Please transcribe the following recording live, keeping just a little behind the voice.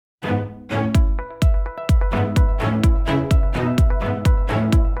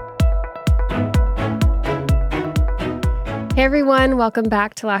Hey everyone, welcome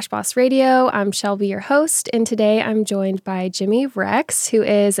back to Lash Boss Radio. I'm Shelby, your host, and today I'm joined by Jimmy Rex, who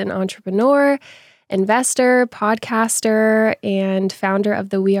is an entrepreneur, investor, podcaster, and founder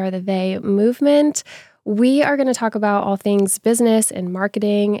of the We Are the They movement. We are going to talk about all things business and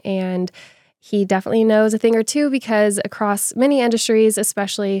marketing, and he definitely knows a thing or two because across many industries,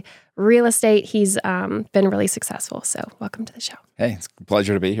 especially real estate, he's been really successful. So welcome to the show. Hey, it's a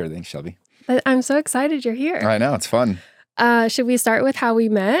pleasure to be here. Thanks, Shelby. I'm so excited you're here. I know, it's fun. Should we start with how we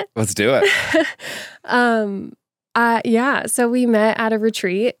met? Let's do it. So we met at a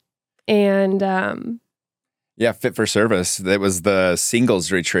retreat and Yeah, Fit for Service. That was the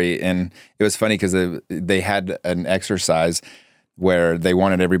singles retreat. And it was funny because they had an exercise where they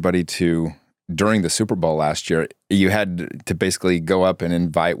wanted everybody to, during the Super Bowl last year, you had to basically go up and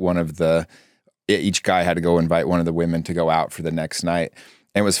invite each guy had to go invite one of the women to go out for the next night.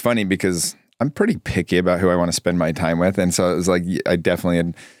 And it was funny because I'm pretty picky about who I want to spend my time with. And so it was like, I definitely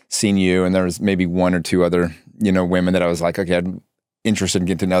had seen you, and there was maybe one or two other, women that I was like, okay, I'm interested in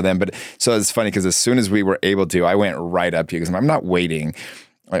getting to know them. But so it's funny because as soon as we were able to, I went right up to you because I'm not waiting.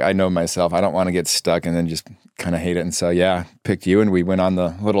 Like, I know myself, I don't want to get stuck and then just kind of hate it. And so, yeah, picked you and we went on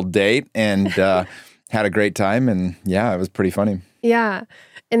the little date and had a great time. And yeah, it was pretty funny. Yeah.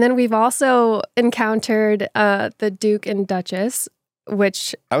 And then we've also encountered the Duke and Duchess,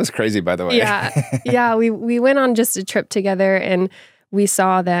 which I was crazy, by the way. Yeah. We went on just a trip together and we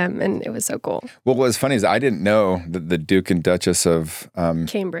saw them and it was so cool. Well, what was funny is I didn't know that the Duke and Duchess of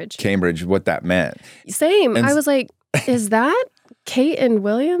Cambridge, what that meant. Same. And I was like, is that Kate and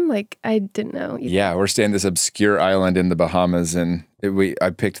William? Like, I didn't know either. Yeah, we're staying this obscure island in the Bahamas, and I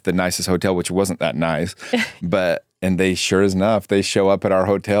picked the nicest hotel, which wasn't that nice, and they sure as enough, they show up at our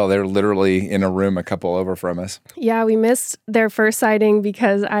hotel. They're literally in a room a couple over from us. Yeah, we missed their first sighting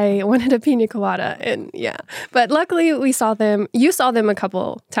because I wanted a pina colada, and yeah. But luckily, we saw them. You saw them a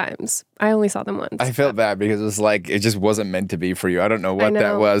couple times. I only saw them once. I felt bad because it was like, it just wasn't meant to be for you. I don't know what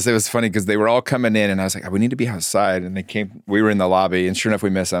that was. It was funny because they were all coming in, and I was like, we need to be outside. And they came, we were in the lobby, and sure enough,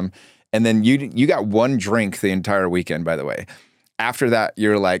 we missed them. And then you got one drink the entire weekend, by the way. After that,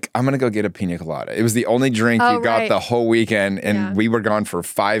 you're like, I'm going to go get a pina colada. It was the only drink you got the whole weekend. And we were gone for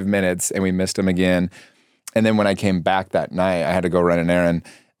 5 minutes and we missed him again. And then when I came back that night, I had to go run an errand.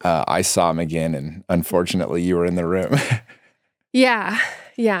 I saw him again. And unfortunately, you were in the room. Yeah.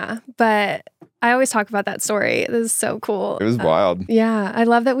 But I always talk about that story. It was so cool. It was wild. Yeah. I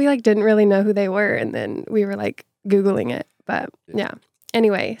love that we didn't really know who they were. And then we were Googling it. But yeah.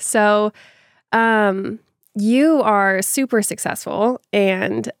 Anyway, so you are super successful,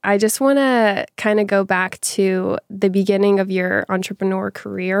 and I just want to kind of go back to the beginning of your entrepreneur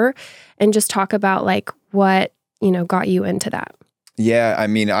career and just talk about what, got you into that. Yeah, I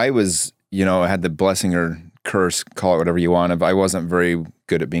mean, I was, I had the blessing or curse, call it whatever you want, I wasn't very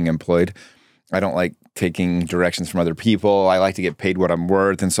good at being employed. I don't like taking directions from other people. I like to get paid what I'm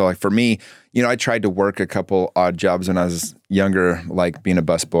worth. And so for me, I tried to work a couple odd jobs when I was younger, like being a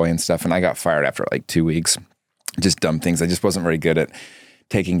busboy and stuff. And I got fired after 2 weeks. Just dumb things. I just wasn't very good at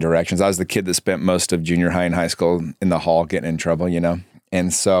taking directions. I was the kid that spent most of junior high and high school in the hall getting in trouble,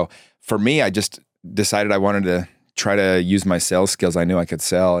 And so for me, I just decided I wanted to try to use my sales skills. I knew I could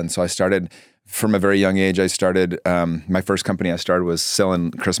sell. And so I started from a very young age. I started, my first company I started was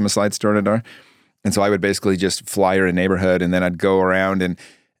selling Christmas lights door to door. And so I would basically just flyer a neighborhood, and then I'd go around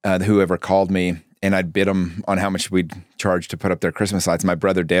and whoever called me, and I'd bid them on how much we'd charge to put up their Christmas lights. My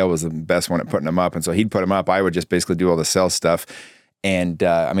brother Dale was the best one at putting them up. And so he'd put them up. I would just basically do all the sales stuff. And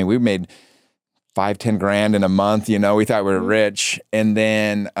we made $5-10 grand in a month. We thought we were rich. And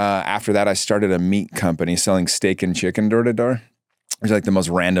then after that, I started a meat company selling steak and chicken door to door. It was the most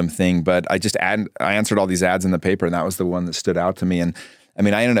random thing, but I answered all these ads in the paper, and that was the one that stood out to me. And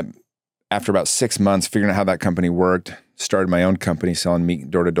I ended up, after about 6 months, figuring out how that company worked, started my own company selling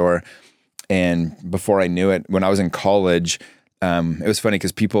meat door to door. And before I knew it, when I was in college, it was funny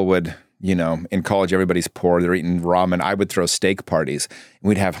because people would, in college, everybody's poor. They're eating ramen. I would throw steak parties, and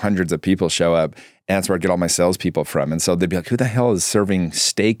we'd have hundreds of people show up. And that's where I get all my salespeople from. And so they'd be like, who the hell is serving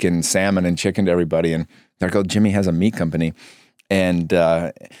steak and salmon and chicken to everybody? And they're like, oh, Jimmy has a meat company. And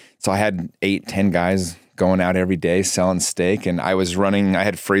so I had 8-10 guys going out every day selling steak. And I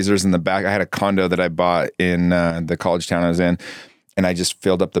had freezers in the back. I had a condo that I bought in the college town I was in. And I just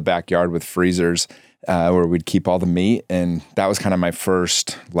filled up the backyard with freezers where we'd keep all the meat. And that was kind of my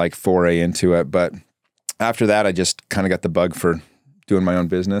first foray into it. But after that, I just kind of got the bug for doing my own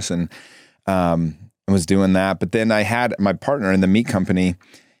business and was doing that. But then I had my partner in the meat company.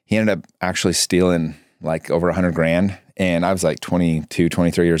 He ended up actually stealing over $100 grand. And I was 22,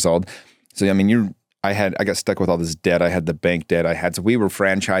 23 years old. So, I got stuck with all this debt. I had the bank debt so we were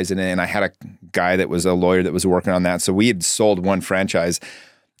franchising it, and I had a guy that was a lawyer that was working on that. So we had sold one franchise,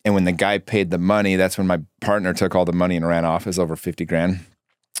 and when the guy paid the money, that's when my partner took all the money and ran off. It was over 50 grand.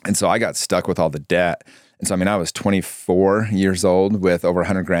 And so I got stuck with all the debt. And so, I was 24 years old with over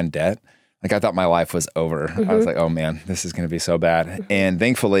 100 grand debt. Like, I thought my life was over. I was like, oh man, this is going to be so bad. And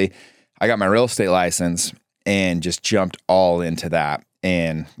thankfully I got my real estate license and just jumped all into that.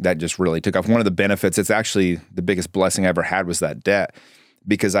 And that just really took off. One of the benefits, it's actually the biggest blessing I ever had, was that debt,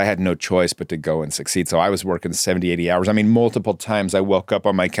 because I had no choice but to go and succeed. So I was working 70, 80 hours. Multiple times I woke up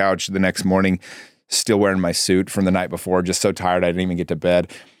on my couch the next morning, still wearing my suit from the night before, just so tired I didn't even get to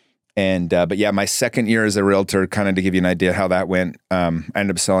bed. And, but yeah, my second year as a realtor, kind of to give you an idea how that went, I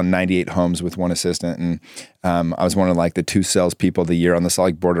ended up selling 98 homes with one assistant. And I was one of like the 2 salespeople of the year on the Salt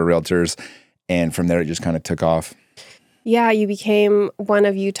Lake Board of Realtors. And from there, it just kind of took off. Yeah, you became one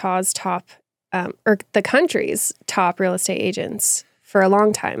of Utah's top, or the country's top real estate agents for a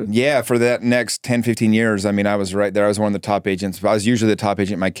long time. Yeah, for that next 10, 15 years, I was right there. I was one of the top agents. I was usually the top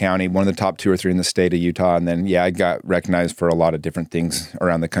agent in my county, one of the top 2 or 3 in the state of Utah. And then, I got recognized for a lot of different things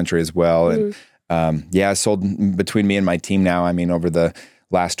around the country as well. And I sold, between me and my team now, over the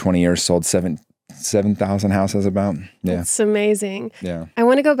last 20 years, sold 7,000 houses about. Yeah. It's amazing. Yeah. I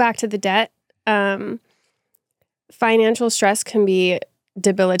want to go back to the debt. Financial stress can be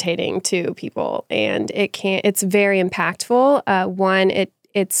debilitating to people, and it's very impactful. One, it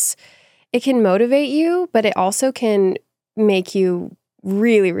can motivate you, but it also can make you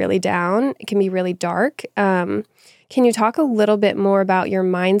really, really down. It can be really dark. Can you talk a little bit more about your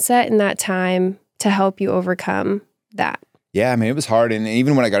mindset in that time to help you overcome that? Yeah, it was hard. And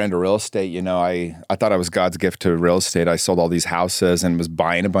even when I got into real estate, I thought I was God's gift to real estate. I sold all these houses and was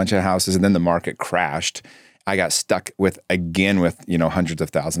buying a bunch of houses, and then the market crashed. I got stuck with hundreds of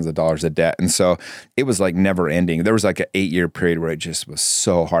thousands of dollars of debt. And so it was like never ending. There was like an 8-year period where it just was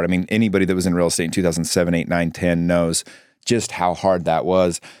so hard. Anybody that was in real estate in 2007, 8, 9, 10 knows just how hard that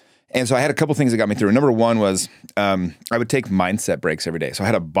was. And so I had a couple things that got me through. Number one was I would take mindset breaks every day. So I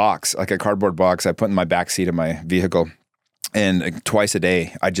had a box, like a cardboard box I put in my back seat of my vehicle. And twice a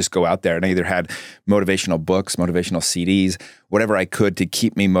day, I'd just go out there, and I either had motivational books, motivational CDs, whatever I could to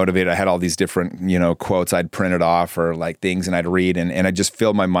keep me motivated. I had all these different, quotes I'd printed off or like things, and I'd read, and I just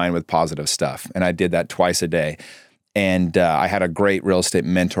filled my mind with positive stuff. And I did that twice a day. And I had a great real estate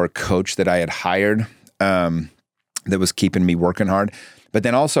mentor coach that I had hired that was keeping me working hard. But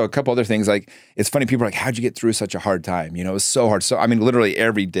then also a couple other things, like, it's funny, people are like, how'd you get through such a hard time? It was so hard. So, literally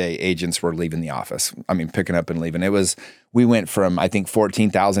every day agents were leaving the office. Picking up and leaving. We went from, I think,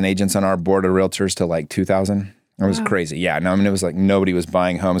 14,000 agents on our board of realtors to like 2,000. It was crazy. Yeah. No, it was like nobody was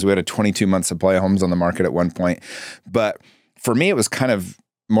buying homes. We had a 22-month supply of homes on the market at one point. But for me, it was kind of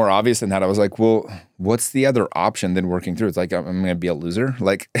more obvious than that. I was like, well, what's the other option than working through? It's like, I'm going to be a loser.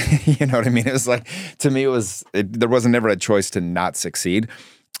 Like, you know what I mean? It was like, to me, there wasn't ever a choice to not succeed.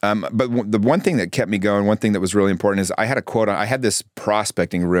 But the one thing that kept me going, one thing that was really important is I had a quote. I had this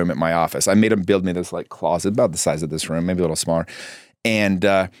prospecting room at my office. I made them build me this like closet about the size of this room, maybe a little smaller. And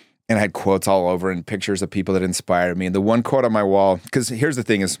I had quotes all over and pictures of people that inspired me. And the one quote on my wall, because here's the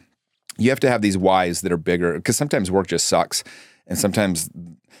thing is, you have to have these whys that are bigger, because sometimes work just sucks. And sometimes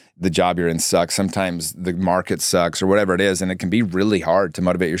the job you're in sucks. Sometimes the market sucks or whatever it is. And it can be really hard to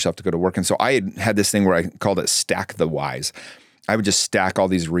motivate yourself to go to work. And so I had this thing where I called it stack the whys. I would just stack all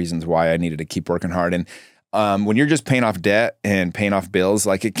these reasons why I needed to keep working hard. And when you're just paying off debt and paying off bills,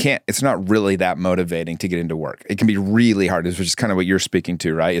 like it's not really that motivating to get into work. It can be really hard, which is kind of what you're speaking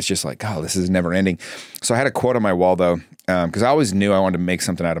to, right? It's just like, oh, this is never ending. So I had a quote on my wall though, because I always knew I wanted to make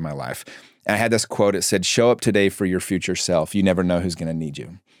something out of my life. And I had this quote. It said, show up today for your future self. You never know who's going to need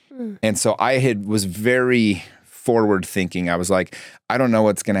you. And so was very forward thinking. I was like, I don't know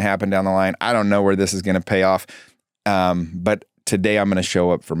what's going to happen down the line. I don't know where this is going to pay off. But today I'm going to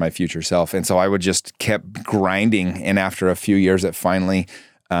show up for my future self. And so I would just kept grinding. And after a few years, it finally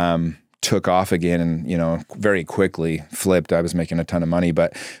took off again and, very quickly flipped. I was making a ton of money,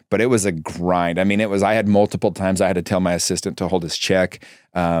 but it was a grind. I had multiple times I had to tell my assistant to hold his check,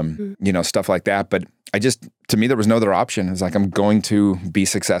 stuff like that. But to me, there was no other option. It was like, I'm going to be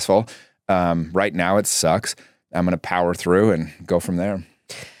successful. Right now it sucks. I'm going to power through and go from there.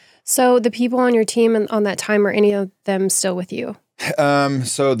 So the people on your team and on that time, are any of them still with you?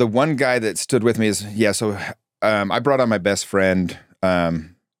 So the one guy that stood with me I brought on my best friend,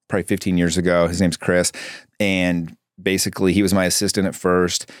 probably 15 years ago. His name's Chris. And basically he was my assistant at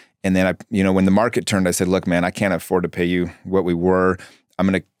first. And then when the market turned, I said, look, man, I can't afford to pay you what we were. I'm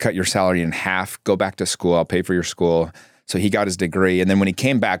going to cut your salary in half, go back to school. I'll pay for your school. So he got his degree. And then when he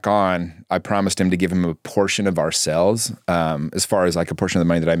came back on, I promised him to give him a portion of our sales, as far as like a portion of the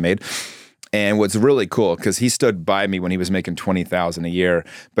money that I made. And what's really cool, because he stood by me when he was making $20,000 a year,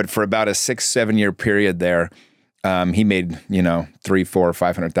 but for about a 6-7 year period there, he made, $300,000,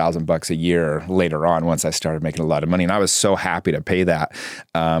 $400,000, $500,000 a year later on once I started making a lot of money. And I was so happy to pay that.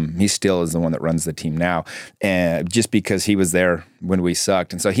 He still is the one that runs the team now. And just because he was there when we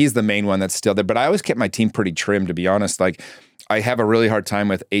sucked. And so he's the main one that's still there. But I always kept my team pretty trim, to be honest. Like, I have a really hard time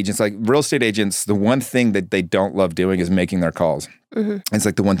with agents. Like real estate agents, the one thing that they don't love doing is making their calls. Mm-hmm. It's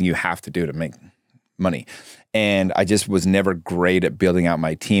like the one thing you have to do to make money. And I just was never great at building out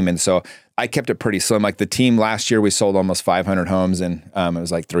my team. And so I kept it pretty slim. Like the team last year, we sold almost 500 homes and it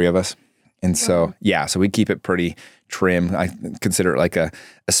was like 3 of us. And so, so we keep it pretty trim. I consider it like a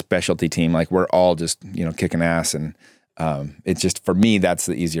specialty team. Like we're all just, kicking ass. And it's just, for me, that's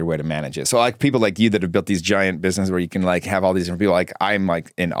the easier way to manage it. So like people like you that have built these giant businesses where you can like have all these different people, like I'm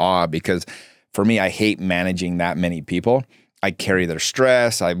like in awe, because for me, I hate managing that many people. I carry their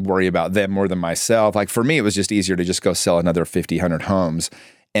stress. I worry about them more than myself. Like for me, it was just easier to just go sell another 50, 100 homes.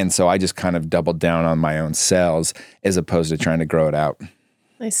 And so I just kind of doubled down on my own sales as opposed to trying to grow it out.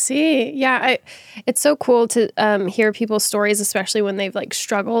 I see. Yeah. It's so cool to hear people's stories, especially when they've like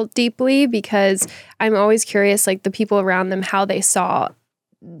struggled deeply, because I'm always curious, like the people around them, how they saw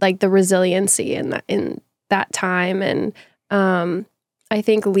like the resiliency in that time. And I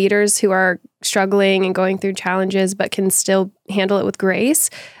think leaders who are struggling and going through challenges, but can still handle it with grace,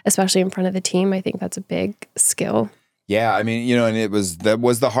 especially in front of the team, I think that's a big skill. Yeah, I mean, and that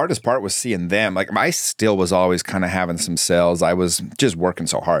was the hardest part, was seeing them. Like I still was always kind of having some sales. I was just working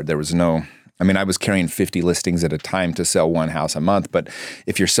so hard. There was I was carrying 50 listings at a time to sell one house a month. But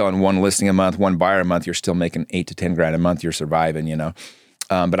if you're selling one listing a month, one buyer a month, you're still making $8,000 to $10,000 a month. You're surviving,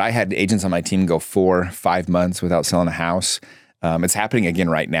 But I had agents on my team go 4-5 months without selling a house. It's happening again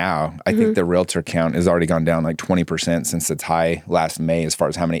right now. I think the realtor count has already gone down like 20% since its high last May, as far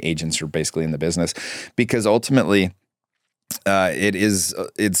as how many agents are basically in the business, because ultimately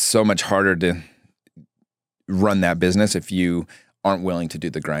it's so much harder to run that business if you aren't willing to do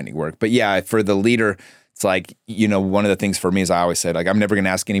the grinding work. But yeah, for the leader, it's like, one of the things for me is I always said, like, I'm never going to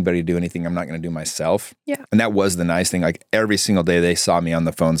ask anybody to do anything I'm not going to do myself. Yeah. And that was the nice thing. Like every single day they saw me on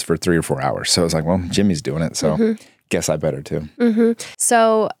the phones for 3 or 4 hours. So I was like, well, Jimmy's doing it. So guess I better too. Mm-hmm.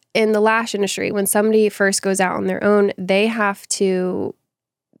 So in the lash industry, when somebody first goes out on their own, they have to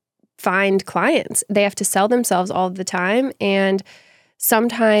find clients. They have to sell themselves all the time. And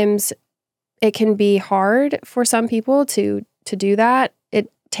sometimes it can be hard for some people to do that.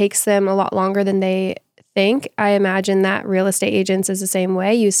 It takes them a lot longer than they think. I imagine that real estate agents is the same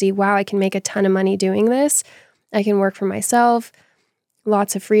way. You see, wow, I can make a ton of money doing this. I can work for myself,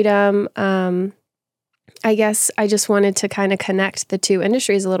 lots of freedom. I guess I just wanted to kind of connect the two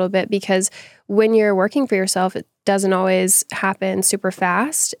industries a little bit, because when you're working for yourself, it doesn't always happen super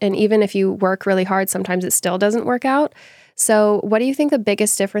fast. And even if you work really hard, sometimes it still doesn't work out. So what do you think the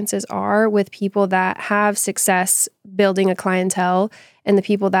biggest differences are with people that have success building a clientele and the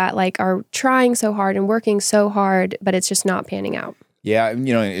people that like are trying so hard and working so hard, but it's just not panning out? Yeah,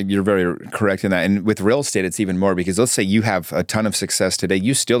 you're very correct in that. And with real estate, it's even more, because let's say you have a ton of success today,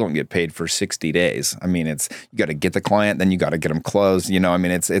 you still don't get paid for 60 days. I mean, you got to get the client, then you got to get them closed.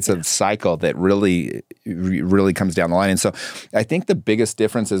 It's a cycle that really comes down the line. And so I think the biggest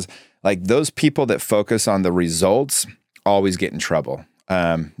difference is like those people that focus on the results always get in trouble.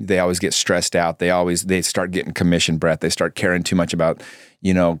 They always get stressed out. They start getting commission breath. They start caring too much about,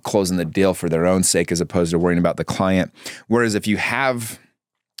 closing the deal for their own sake as opposed to worrying about the client. Whereas if you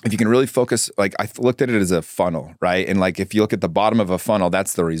can really focus, like I looked at it as a funnel, right? And like if you look at the bottom of a funnel,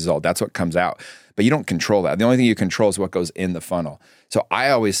 that's the result. That's what comes out. But you don't control that. The only thing you control is what goes in the funnel. So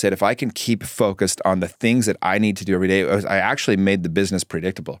I always said, if I can keep focused on the things that I need to do every day, I actually made the business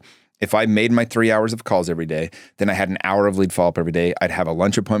predictable. If I made my 3 hours of calls every day, then I had an hour of lead follow-up every day. I'd have a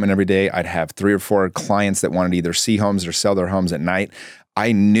lunch appointment every day. I'd have 3 or 4 clients that wanted to either see homes or sell their homes at night.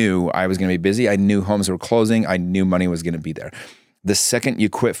 I knew I was going to be busy. I knew homes were closing. I knew money was going to be there. The second you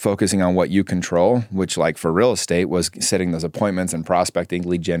quit focusing on what you control, which like for real estate was setting those appointments and prospecting,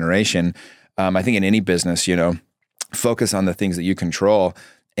 lead generation, I think in any business, focus on the things that you control.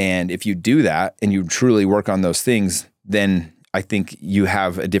 And if you do that and you truly work on those things, then I think you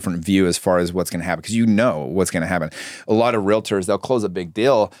have a different view as far as what's going to happen, because you know what's going to happen. A lot of realtors, they'll close a big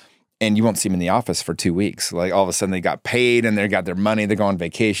deal and you won't see them in the office for 2 weeks. Like all of a sudden they got paid and they got their money, they're going on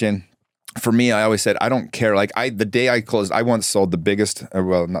vacation. For me, I always said, I don't care. Like the day I closed, I once sold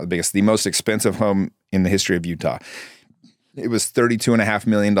the most expensive home in the history of Utah. It was $32.5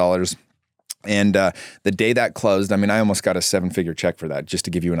 million. And the day that closed, I mean, I almost got a 7-figure check for that, just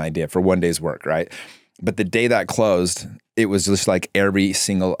to give you an idea, for one day's work, right? But the day that closed, it was just like every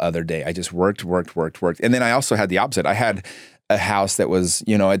single other day. I just worked. And then I also had the opposite. I had a house that was,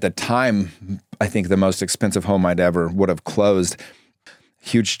 at the time, I think the most expensive home I'd ever would have closed.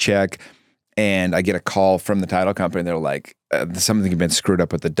 Huge check. And I get a call from the title company. They're like, something had been screwed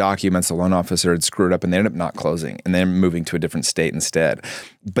up with the documents. The loan officer had screwed up and they ended up not closing and then moving to a different state instead.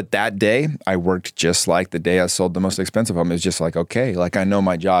 But that day I worked just like the day I sold the most expensive home. It was just like, okay, like I know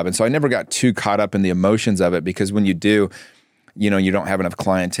my job. And so I never got too caught up in the emotions of it, because when you do, you don't have enough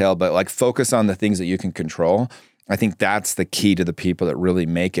clientele, but like focus on the things that you can control. I think that's the key to the people that really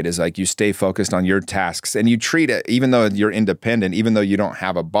make it, is like you stay focused on your tasks and you treat it, even though you're independent, even though you don't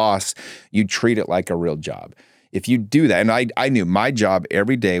have a boss, you treat it like a real job. If you do that, and I knew my job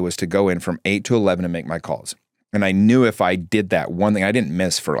every day was to go in from 8 to 11 and make my calls. And I knew if I did that one thing, I didn't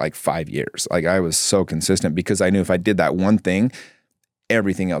miss for like 5 years. Like I was so consistent, because I knew if I did that one thing,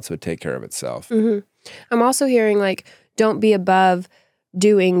 everything else would take care of itself. Mm-hmm. I'm also hearing like, don't be above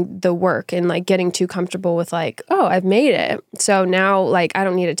doing the work and like getting too comfortable with like, oh, I've made it. So now like I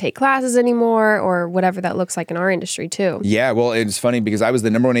don't need to take classes anymore, or whatever that looks like in our industry too. Yeah, well, it's funny because I was the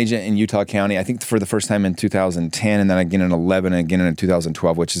number one agent in Utah County, I think for the first time in 2010, and then again in 11 and again in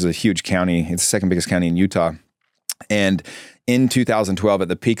 2012, which is a huge county. It's the second biggest county in Utah. And in 2012, at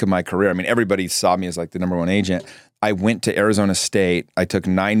the peak of my career, I mean, everybody saw me as like the number one agent. I went to Arizona State. I took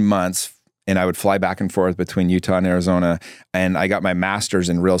 9 months and I would fly back and forth between Utah and Arizona. And I got my master's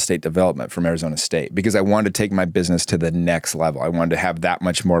in real estate development from Arizona State, because I wanted to take my business to the next level. I wanted to have that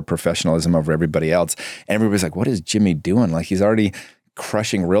much more professionalism over everybody else. And everybody's like, what is Jimmy doing? Like he's already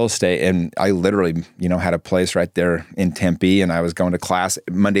crushing real estate. And I literally, had a place right there in Tempe, and I was going to class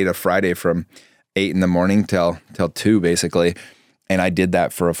Monday to Friday from 8 in the morning till 2 basically. And I did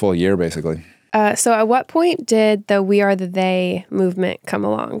that for a full year basically. So at what point did the We Are the They movement come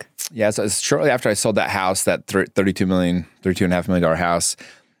along? Yeah, so shortly after I sold that house, that $32.5 million house,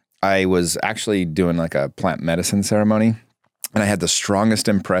 I was actually doing like a plant medicine ceremony, and I had the strongest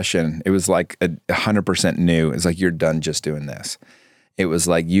impression. It was like 100% new. It's like, you're done just doing this. It was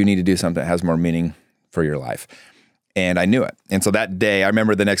like, you need to do something that has more meaning for your life. And I knew it. And so that day, I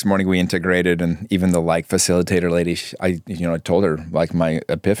remember the next morning we integrated, and even the like facilitator lady, I told her like my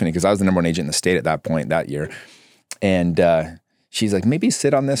epiphany, because I was the number one agent in the state at that point that year. And she's like, maybe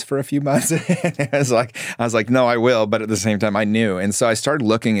sit on this for a few months. And I was like, no, I will. But at the same time, I knew. And so I started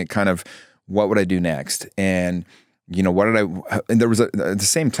looking at kind of what would I do next? And and there was at the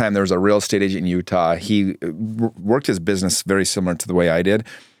same time, there was a real estate agent in Utah. He worked his business very similar to the way I did.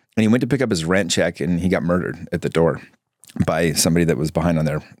 And he went to pick up his rent check, and he got murdered at the door by somebody that was behind on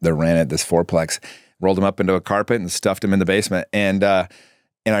their rent at this fourplex. Rolled him up into a carpet and stuffed him in the basement. And I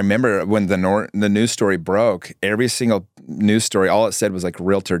remember when the news story broke, every single news story, all it said was like,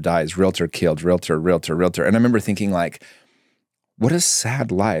 realtor dies, realtor killed, realtor. And I remember thinking like, what a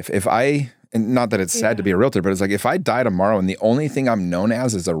sad life. And not that it's sad to be a realtor, but it's like, if I die tomorrow and the only thing I'm known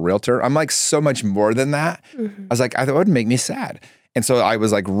as is a realtor, I'm like so much more than that. Mm-hmm. I was like, that would make me sad. And so I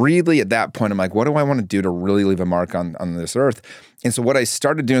was like, really at that point, I'm like, what do I want to do to really leave a mark on this earth? And so what I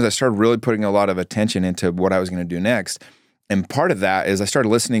started doing is I started really putting a lot of attention into what I was going to do next. And part of that is I started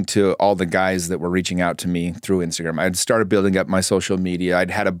listening to all the guys that were reaching out to me through Instagram. I'd started building up my social media.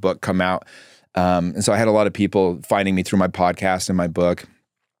 I'd had a book come out. And so I had a lot of people finding me through my podcast and my book.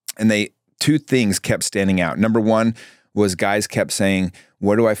 And two things kept standing out. Number one was guys kept saying,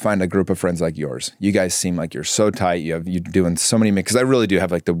 where do I find a group of friends like yours? You guys seem like you're so tight. You're doing so many, because I really do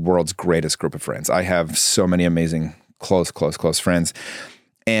have like the world's greatest group of friends. I have so many amazing, close friends.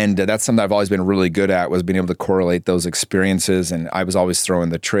 And that's something I've always been really good at, was being able to correlate those experiences. And I was always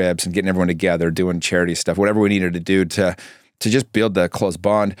throwing the trips and getting everyone together, doing charity stuff, whatever we needed to do to just build the close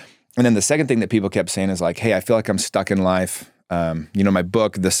bond. And then the second thing that people kept saying is like, hey, I feel like I'm stuck in life. My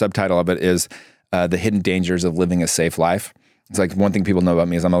book, the subtitle of it is The Hidden Dangers of Living a Safe Life. It's like, one thing people know about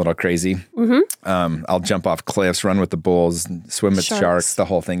me is I'm a little crazy. Mm-hmm. I'll jump off cliffs, run with the bulls, swim with sharks, the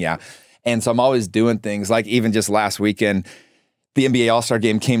whole thing. Yeah. And so I'm always doing things like, even just last weekend, the NBA All-Star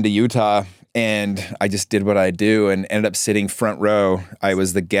game came to Utah, and I just did what I do and ended up sitting front row. I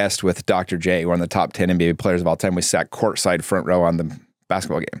was the guest with Dr. J, one of the top 10 NBA players of all time. We sat courtside front row on the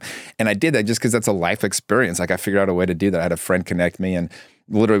basketball game. And I did that just because that's a life experience. Like, I figured out a way to do that. I had a friend connect me, and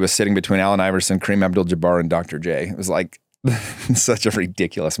literally was sitting between Allen Iverson, Kareem Abdul-Jabbar, and Dr. J. It was like such a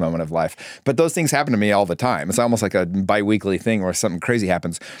ridiculous moment of life. But those things happen to me all the time. It's almost like a bi-weekly thing where something crazy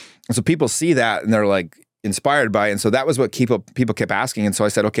happens. And so people see that and they're like inspired by it. And so that was what people kept asking. And so I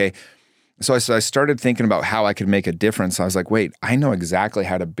said, okay, So I started thinking about how I could make a difference. I was like, wait, I know exactly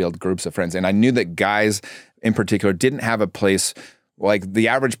how to build groups of friends. And I knew that guys in particular didn't have a place like the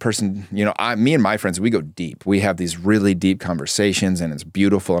average person, me and my friends, we go deep. We have these really deep conversations and it's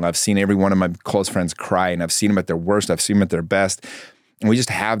beautiful. And I've seen every one of my close friends cry and I've seen them at their worst. I've seen them at their best. And we just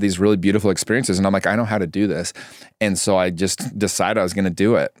have these really beautiful experiences. And I'm like, I know how to do this. And so I just decided I was going to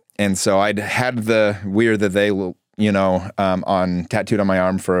do it. And so I'd had the "We Are the They," on tattooed on my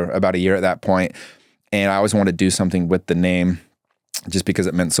arm for about a year at that point. And I always wanted to do something with the name just because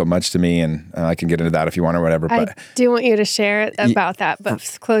it meant so much to me. And I can get into that if you want or whatever. But I do want you to share about that,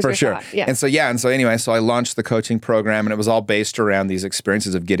 but close your thought. Yeah. And so anyway, I launched the coaching program and it was all based around these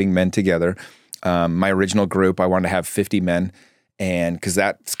experiences of getting men together. My original group, I wanted to have 50 men. And because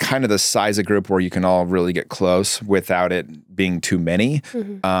that's kind of the size of group where you can all really get close without it being too many.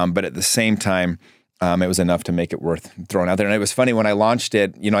 But at the same time, it was enough to make it worth throwing out there. And it was funny when I launched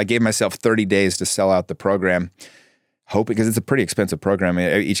it, I gave myself 30 days to sell out the program, because it's a pretty expensive program.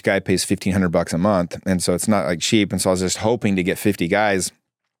 Each guy pays $1,500 a month. And so it's not like cheap. And so I was just hoping to get 50 guys.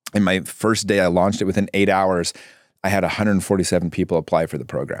 And my first day I launched it, within 8 hours, I had 147 people apply for the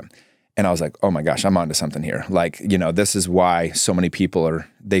program. And I was like, oh my gosh, I'm onto something here. Like, this is why so many people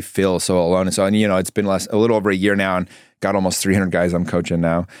they feel so alone. And so, it's been a little over a year now and got almost 300 guys I'm coaching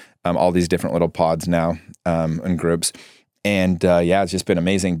now, all these different little pods now and groups. And it's just been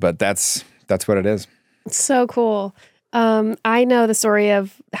amazing. But that's what it is. So cool. I know the story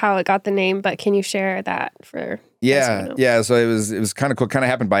of how it got the name, but can you share that for? Yeah. So it was kind of cool. Kind of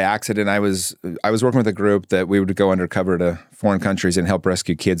happened by accident. I was working with a group that we would go undercover to foreign countries and help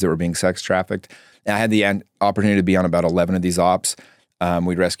rescue kids that were being sex trafficked. And I had the opportunity to be on about 11 of these ops.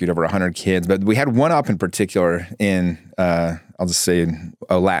 We'd rescued over 100 kids, but we had one op in particular in I'll just say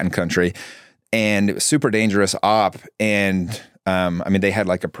a Latin country, and it was super dangerous op. And they had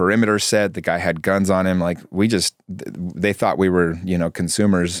like a perimeter set. The guy had guns on him. Like they thought we were,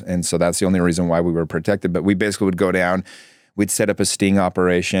 consumers. And so that's the only reason why we were protected. But we basically would go down, we'd set up a sting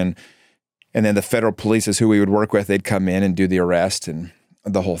operation. And then the federal police is who we would work with. They'd come in and do the arrest and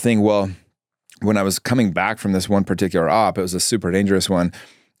the whole thing. Well, when I was coming back from this one particular op, it was a super dangerous one.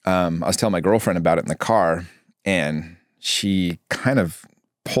 I was telling my girlfriend about it in the car, and she kind of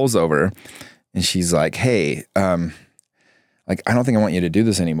pulls over and she's like, hey, I don't think I want you to do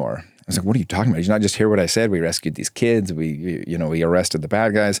this anymore. I was like, what are you talking about? Did you not just hear what I said? We rescued these kids. We arrested the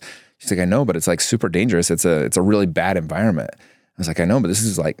bad guys. She's like, I know, but it's like super dangerous. It's a really bad environment. I was like, I know, but this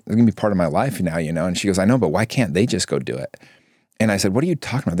is going to be part of my life now, And she goes, I know, but why can't they just go do it? And I said, what are you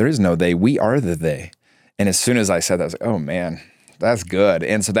talking about? There is no they. We are the they. And as soon as I said that, I was like, oh man, that's good.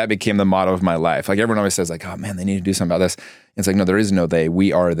 And so that became the motto of my life. Like everyone always says like, oh man, they need to do something about this. It's like, no, there is no they.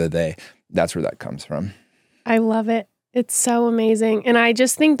 We are the they. That's where that comes from. I love it. It's so amazing. And I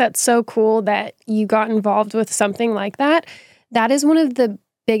just think that's so cool that you got involved with something like that. That is one of the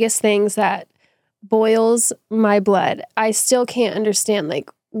biggest things that boils my blood. I still can't understand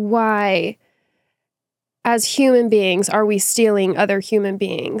why as human beings are we stealing other human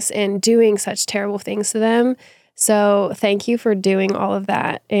beings and doing such terrible things to them. So thank you for doing all of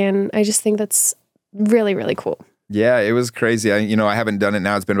that. And I just think that's really, really cool. Yeah, it was crazy. I haven't done it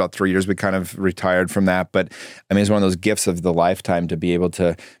now. It's been about 3 years. We kind of retired from that. But it's one of those gifts of the lifetime to be able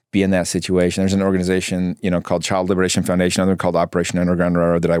to be in that situation. There's an organization, called Child Liberation Foundation, another called Operation Underground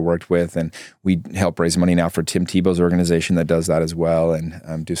Railroad that I worked with. And we help raise money now for Tim Tebow's organization that does that as well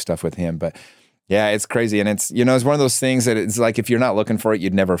and do stuff with him. But yeah, it's crazy. And it's, it's one of those things that it's like if you're not looking for it,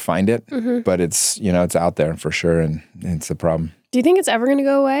 you'd never find it. Mm-hmm. But it's, it's out there for sure. And it's a problem. Do you think it's ever going to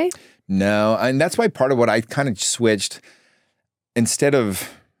go away? No, and that's why part of what I kind of switched, instead of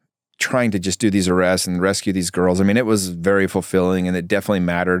trying to just do these arrests and rescue these girls, it was very fulfilling and it definitely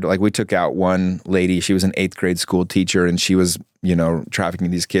mattered. Like we took out one lady, she was an 8th grade school teacher and she was,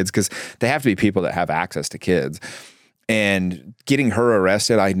 trafficking these kids because they have to be people that have access to kids. And getting her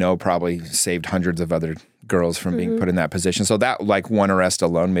arrested, I know probably saved hundreds of other girls from being put in that position. So that one arrest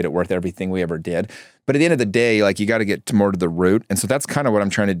alone made it worth everything we ever did. But at the end of the day, you got to get more to the root. And so that's kind of what I'm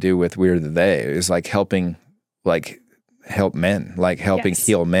trying to do with We Are the They is helping, help men, helping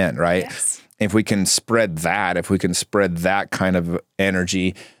heal men, right? Yes. If we can spread that kind of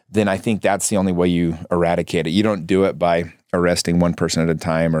energy, then I think that's the only way you eradicate it. You don't do it by arresting one person at a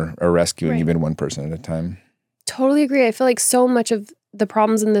time or rescuing even one person at a time. Totally agree. I feel like so much of the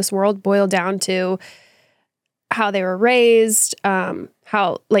problems in this world boil down to how they were raised,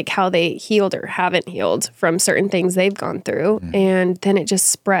 how they healed or haven't healed from certain things they've gone through. Mm-hmm. And then it just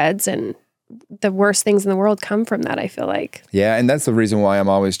spreads and the worst things in the world come from that, I feel like. Yeah. And that's the reason why I'm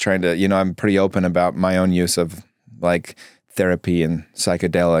always trying to, I'm pretty open about my own use of therapy and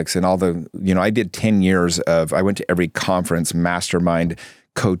psychedelics and all the, I did 10 years I went to every conference, mastermind,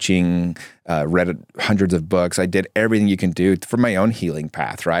 coaching, read hundreds of books. I did everything you can do for my own healing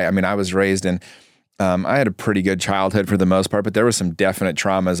path, right? I mean, I was raised in, I had a pretty good childhood for the most part, but there were some definite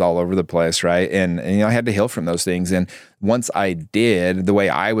traumas all over the place, right? And I had to heal from those things. And once I did, the way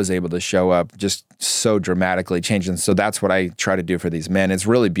I was able to show up just so dramatically changed. And so that's what I try to do for these men. It's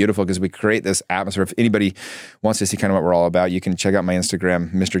really beautiful because we create this atmosphere. If anybody wants to see kind of what we're all about, you can check out my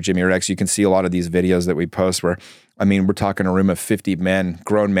Instagram, Mr. Jimmy Rex. You can see a lot of these videos that we post where, we're talking a room of 50 men,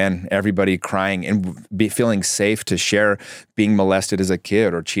 grown men, everybody crying and feeling safe to share being molested as a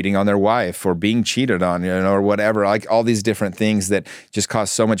kid or cheating on their wife or being cheated on, or whatever, like all these different things that just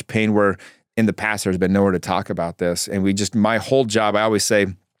cause so much pain where in the past there's been nowhere to talk about this. And my whole job, I always say,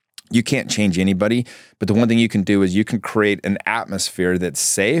 you can't change anybody, but the one thing you can do is you can create an atmosphere that's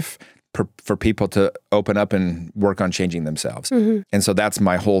safe for people to open up and work on changing themselves. Mm-hmm. And so that's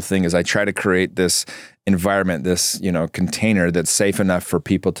my whole thing is I try to create this environment, this, container that's safe enough for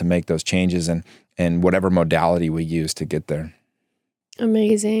people to make those changes and whatever modality we use to get there.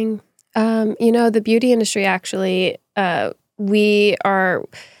 Amazing. The beauty industry, actually, we are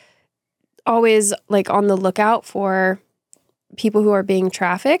always like on the lookout for people who are being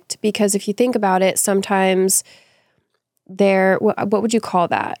trafficked, because if you think about it, sometimes what would you call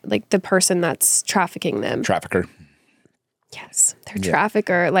that? Like the person that's trafficking them? Trafficker. Yes, their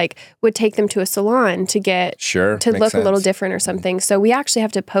trafficker would take them to a salon to get to look a little different or something. So we actually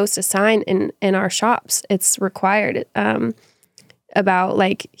have to post a sign in our shops. It's required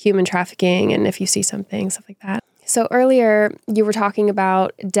about human trafficking, and if you see something, stuff like that. So earlier you were talking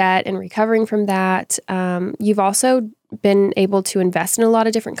about debt and recovering from that. You've also been able to invest in a lot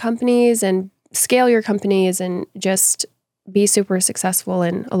of different companies and scale your companies and just be super successful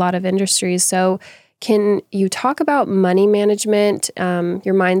in a lot of industries. So can you talk about money management,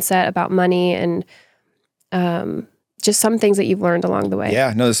 your mindset about money, and just some things that you've learned along the way?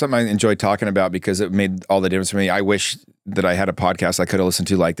 Yeah, no, there's something I enjoy talking about because it made all the difference for me. I wish that I had a podcast I could have listened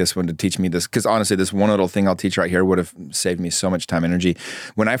to like this one to teach me this, because honestly, this one little thing I'll teach right here would have saved me so much time and energy.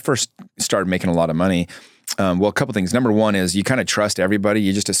 When I first started making a lot of money, a couple things. Number one is you kind of trust everybody.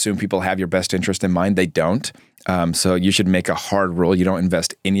 You just assume people have your best interest in mind. They don't. So you should make a hard rule. You don't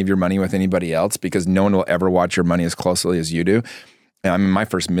invest any of your money with anybody else because no one will ever watch your money as closely as you do. My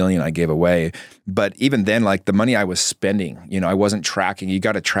first $1 million I gave away, but even then, the money I was spending, I wasn't tracking. You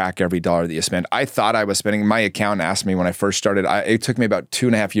got to track every dollar that you spend. I thought I was spending. My accountant asked me when I first started. It took me about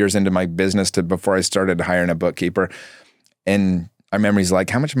 2.5 years into my business before I started hiring a bookkeeper, and I remember he's like,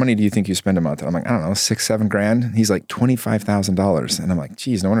 "How much money do you think you spend a month?" And I'm like, "I don't know, $6,000, $7,000." He's like, $25,000, and I'm like,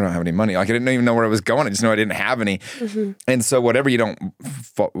 "Geez, no wonder I don't have any money." I didn't even know where I was going. I just know I didn't have any. Mm-hmm. And so whatever you don't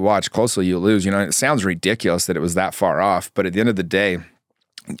watch closely, you lose. It sounds ridiculous that it was that far off, but at the end of the day,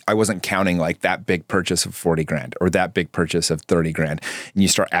 I wasn't counting that big purchase of $40,000 or that big purchase of $30,000. And you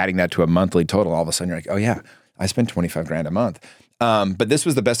start adding that to a monthly total, all of a sudden you're like, "Oh yeah, I spend $25,000 a month." But this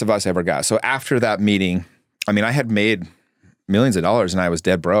was the best advice I ever got. So after that meeting, I had made millions of dollars and I was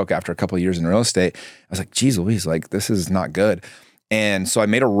dead broke after a couple of years in real estate. I was like, "Geez Louise, this is not good." And so I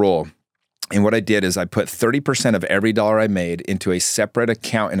made a rule. And what I did is I put 30% of every dollar I made into a separate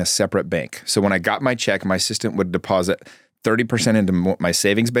account in a separate bank. So when I got my check, my assistant would deposit 30% into my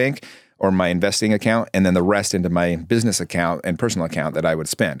savings bank or my investing account, and then the rest into my business account and personal account that I would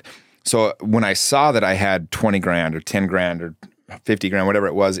spend. So when I saw that I had $20,000 or $10,000 or $50,000, whatever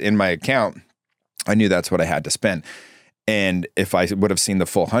it was in my account, I knew that's what I had to spend. And if I would have seen the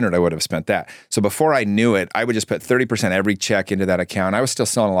full 100, I would have spent that. So before I knew it, I would just put 30% every check into that account. I was still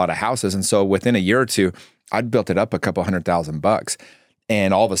selling a lot of houses. And so within a year or two, I'd built it up a couple $100,000.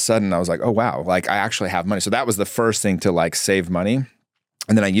 And all of a sudden I was like, "Oh, wow, I actually have money." So that was the first thing to save money.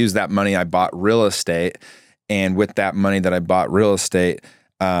 And then I used that money, I bought real estate. And with that money that I bought real estate,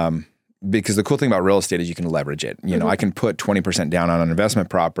 because the cool thing about real estate is you can leverage it. Mm-hmm. I can put 20% down on an investment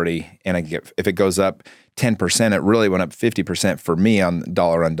property, and if it goes up 10%, it really went up 50% for me on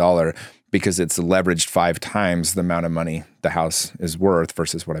dollar because it's leveraged 5 times the amount of money the house is worth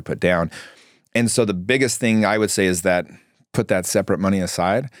versus what I put down. And so the biggest thing I would say is that put that separate money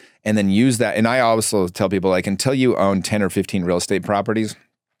aside and then use that. And I also tell people, until you own 10 or 15 real estate properties,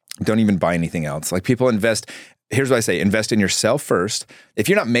 don't even buy anything else. People invest. Here's what I say, invest in yourself first. If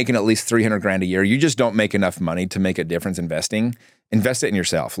you're not making at least $300,000 a year, you just don't make enough money to make a difference investing. Invest it in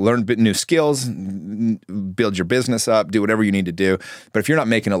yourself. Learn new skills, build your business up, do whatever you need to do. But if you're not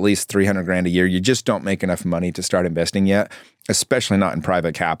making at least $300,000 a year, you just don't make enough money to start investing yet, especially not in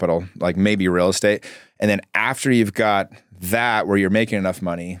private capital, maybe real estate. And then after you've got that where you're making enough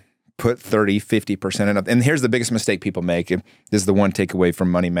money, put 30, 50% in. And here's the biggest mistake people make. This is the one takeaway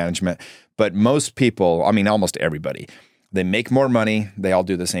from money management. But most people, I mean, almost everybody, they make more money. They all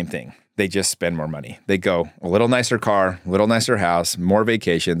do the same thing. They just spend more money. They go a little nicer car, a little nicer house, more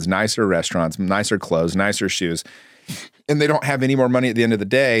vacations, nicer restaurants, nicer clothes, nicer shoes. And they don't have any more money at the end of the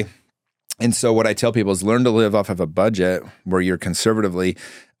day. And so what I tell people is learn to live off of a budget where you're conservatively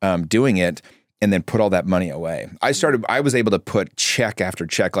doing it, and then put all that money away. I was able to put check after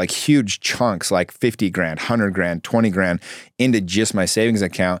check, like huge chunks, like 50 grand, 100 grand, 20 grand into just my savings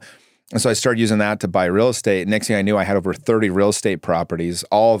account. And so I started using that to buy real estate. Next thing I knew, I had over 30 real estate properties,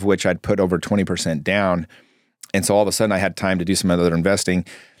 all of which I'd put over 20% down. And so all of a sudden I had time to do some other investing,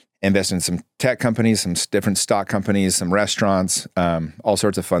 invest in some tech companies, some different stock companies, some restaurants, all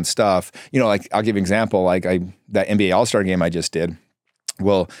sorts of fun stuff. Like I'll give you an example, like that NBA All-Star game I just did.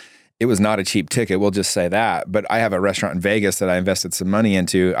 Well, it was not a cheap ticket, we'll just say that. But I have a restaurant in Vegas that I invested some money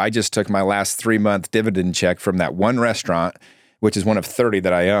into. I just took my last 3-month dividend check from that one restaurant, which is one of 30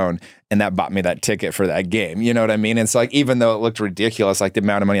 that I own, and that bought me that ticket for that game. You know what I mean? It's like, even though it looked ridiculous, like the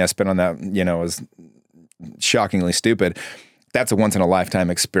amount of money I spent on that, was shockingly stupid. That's a once in a lifetime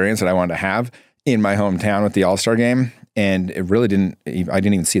experience that I wanted to have in my hometown with the All-Star game. And it really I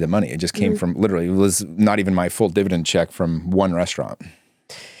didn't even see the money. It just came from literally, it was not even my full dividend check from one restaurant.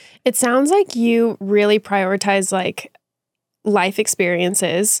 It sounds like you really prioritize like life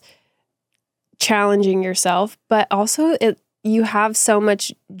experiences, challenging yourself, but also you have so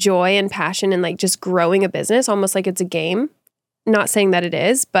much joy and passion in like just growing a business, almost like it's a game. Not saying that it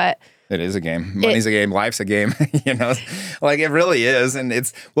is, but it is a game. Money's a game. Life's a game. Like it really is. And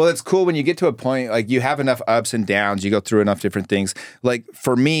it's cool when you get to a point, like you have enough ups and downs, you go through enough different things. Like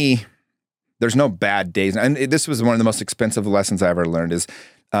for me, there's no bad days. And this was one of the most expensive lessons I ever learned is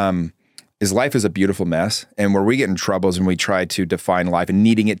life is a beautiful mess. And where we get in trouble is when we try to define life and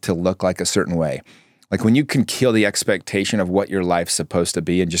needing it to look like a certain way. Like when you can kill the expectation of what your life's supposed to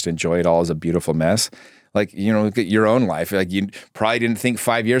be and just enjoy it all as a beautiful mess. Like, look at your own life. Like you probably didn't think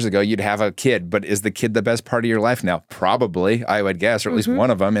 5 years ago you'd have a kid, but is the kid the best part of your life now? Probably, I would guess, or at least one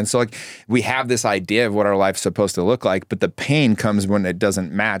of them. And so like we have this idea of what our life's supposed to look like, but the pain comes when it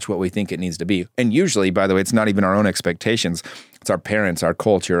doesn't match what we think it needs to be. And usually, by the way, it's not even our own expectations. It's our parents, our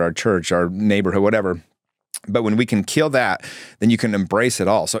culture, our church, our neighborhood, whatever. But when we can kill that, then you can embrace it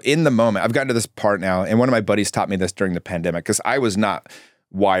all. So in the moment, I've gotten to this part now, and one of my buddies taught me this during the pandemic because I was not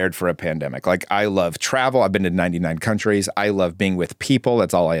wired for a pandemic. Like I love travel. I've been to 99 countries. I love being with people.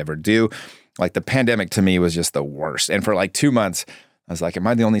 That's all I ever do. Like the pandemic to me was just the worst. And for like 2 months, I was like, am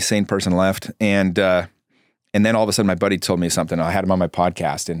I the only sane person left? And then all of a sudden my buddy told me something. I had him on my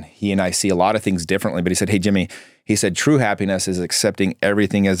podcast and he and I see a lot of things differently, but he said, hey, Jimmy, he said, true happiness is accepting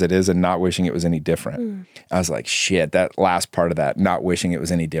everything as it is and not wishing it was any different. I was like, shit, that last part of that, not wishing it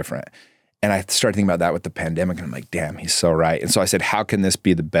was any different. And I started thinking about that with the pandemic and I'm like, damn, he's so right. And so I said, how can this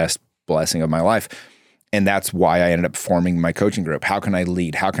be the best blessing of my life? And that's why I ended up forming my coaching group. How can I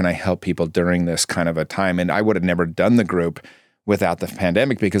lead? How can I help people during this kind of a time? And I would have never done the group without the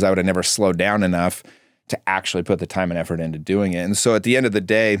pandemic because I would have never slowed down enough to actually put the time and effort into doing it. And so at the end of the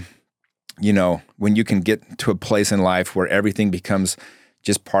day, when you can get to a place in life where everything becomes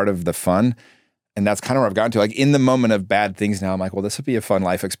just part of the fun, and that's kind of where I've gotten to. Like in the moment of bad things now, I'm like, well, this would be a fun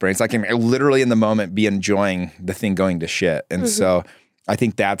life experience. I can literally in the moment be enjoying the thing going to shit. And so I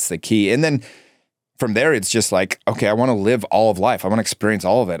think that's the key. And then from there, it's just like, okay, I want to live all of life. I want to experience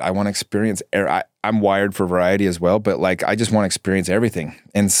all of it. I want to experience, I'm wired for variety as well, but like, I just want to experience everything.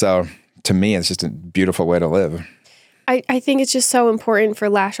 And so to me, it's just a beautiful way to live. I think it's just so important for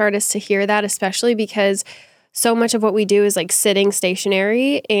lash artists to hear that, especially because so much of what we do is like sitting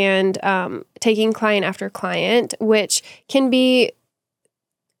stationary and taking client after client, which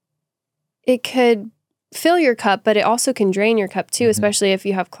it could fill your cup, but it also can drain your cup too, especially if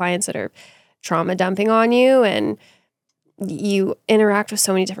you have clients that are trauma dumping on you and you interact with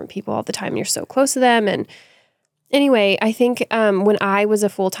so many different people all the time and you're so close to them. And anyway, I think when I was a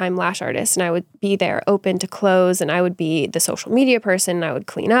full-time lash artist and I would be there open to close and I would be the social media person and I would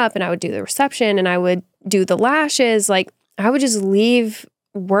clean up and I would do the reception and I would do the lashes, like I would just leave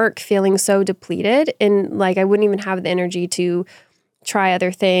work feeling so depleted and like I wouldn't even have the energy to try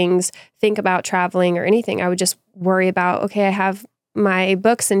other things, think about traveling or anything. I would just worry about, okay, I have my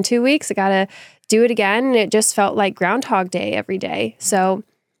books in 2 weeks. I got to do it again. And it just felt like Groundhog Day every day. So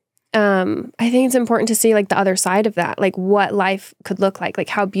I think it's important to see like the other side of that, like what life could look like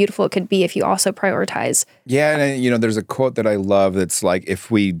how beautiful it could be if you also prioritize. Yeah. And there's a quote that I love that's like, if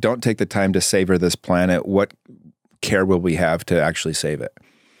we don't take the time to savor this planet, what care will we have to actually save it?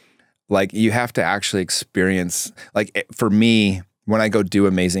 Like you have to actually experience, like for me, when I go do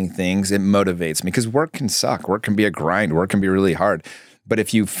amazing things, it motivates me because work can suck. Work can be a grind. Work can be really hard. But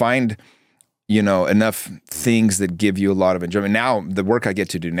if you find, enough things that give you a lot of enjoyment. Now, the work I get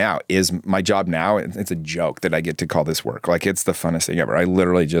to do now is my job now. It's a joke that I get to call this work. Like, it's the funnest thing ever. I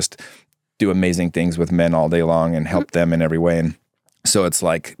literally just do amazing things with men all day long and help them in every way. And so it's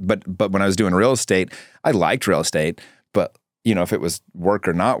like, but when I was doing real estate, I liked real estate, but if it was work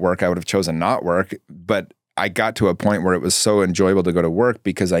or not work, I would have chosen not work. But I got to a point where it was so enjoyable to go to work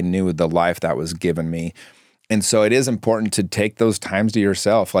because I knew the life that was given me. And so it is important to take those times to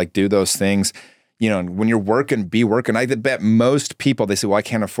yourself, like do those things, when you're working, be working. I bet most people, they say, well, I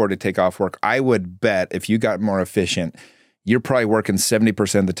can't afford to take off work. I would bet if you got more efficient, you're probably working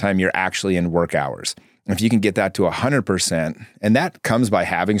 70% of the time you're actually in work hours. If you can get that to 100%, and that comes by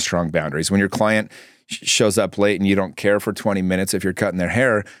having strong boundaries. When your client shows up late and you don't care for 20 minutes if you're cutting their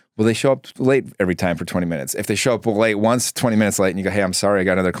hair, well, they show up late every time for 20 minutes. If they show up late once, 20 minutes late, and you go, hey, I'm sorry, I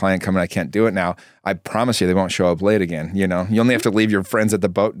got another client coming, I can't do it now, I promise you they won't show up late again. You only have to leave your friends at the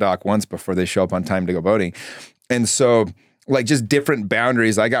boat dock once before they show up on time to go boating. And so, like, just different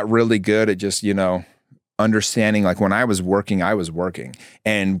boundaries. I got really good at just, understanding, like, when I was working.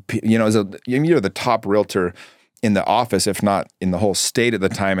 And, you're the top realtor in the office, if not in the whole state at the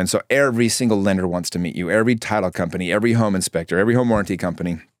time. And so every single lender wants to meet you, every title company, every home inspector, every home warranty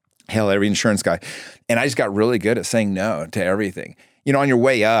company, hell, every insurance guy. And I just got really good at saying no to everything. On your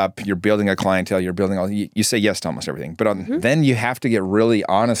way up, you're building a clientele, you say yes to almost everything. But then you have to get really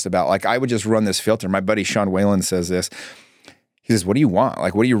honest about, like, I would just run this filter. My buddy Sean Whalen says this. He says, what do you want?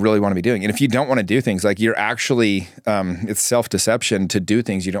 Like, what do you really want to be doing? And if you don't want to do things, like, you're actually, it's self-deception to do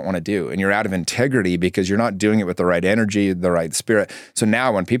things you don't want to do. And you're out of integrity because you're not doing it with the right energy, the right spirit. So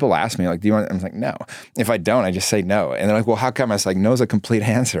now when people ask me, like, do you want, I'm like, no. If I don't, I just say no. And they're like, well, how come? I was like, no is a complete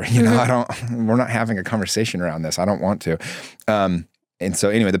answer. We're not having a conversation around this. I don't want to. And so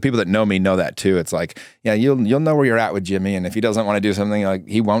anyway, the people that know me know that too. It's like, yeah, you'll know where you're at with Jimmy. And if he doesn't want to do something, like,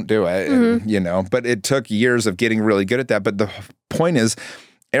 he won't do it, and, but it took years of getting really good at that. But the point is,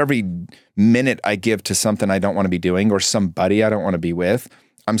 every minute I give to something I don't want to be doing or somebody I don't want to be with,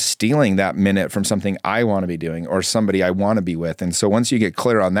 I'm stealing that minute from something I want to be doing or somebody I want to be with. And so once you get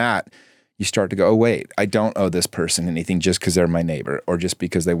clear on that, you start to go, oh, wait, I don't owe this person anything just because they're my neighbor or just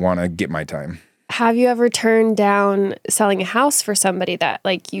because they want to get my time. Have you ever turned down selling a house for somebody that,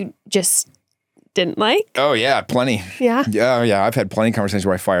 like, you just didn't like? Oh, yeah, plenty. Yeah? Yeah. I've had plenty of conversations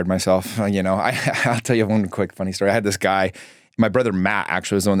where I fired myself. I'll tell you one quick funny story. I had this guy, my brother Matt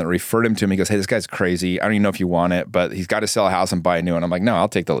actually was the one that referred him to me. He goes, hey, this guy's crazy. I don't even know if you want it, but he's got to sell a house and buy a new one. I'm like, no, I'll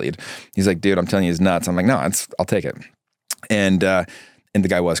take the lead. He's like, dude, I'm telling you, he's nuts. I'm like, no, I'll take it. And the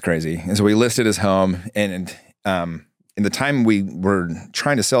guy was crazy. And so we listed his home, and in the time we were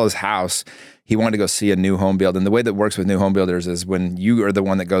trying to sell his house, he wanted to go see a new home build. And the way that works with new home builders is when you are the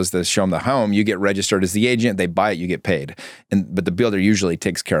one that goes to show them the home, you get registered as the agent, they buy it, you get paid. But the builder usually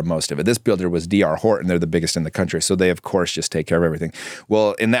takes care of most of it. This builder was D.R. Horton. They're the biggest in the country. So they, of course, just take care of everything.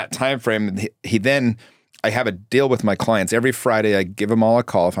 Well, in that time frame, I have a deal with my clients. Every Friday, I give them all a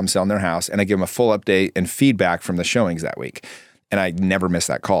call if I'm selling their house, and I give them a full update and feedback from the showings that week. And I never miss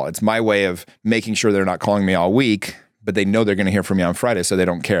that call. It's my way of making sure they're not calling me all week, but they know they're going to hear from me on Friday, so they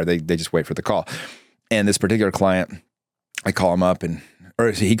don't care. They just wait for the call. And this particular client, I call him up,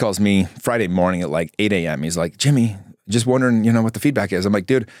 or he calls me Friday morning at like 8 a.m. He's like, Jimmy, just wondering, what the feedback is. I'm like,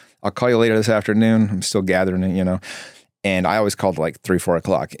 dude, I'll call you later this afternoon. I'm still gathering it, And I always called like 3, 4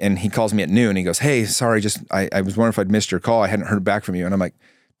 o'clock. And he calls me at noon. He goes, hey, sorry, I was wondering if I'd missed your call. I hadn't heard back from you. And I'm like,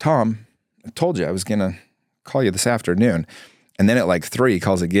 Tom, I told you I was going to call you this afternoon. And then at like 3, he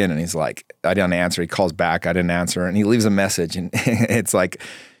calls again, and he's like, I didn't answer. He calls back. I didn't answer. And he leaves a message, and it's like,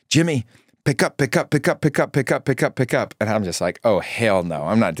 Jimmy, pick up. And I'm just like, oh, hell no.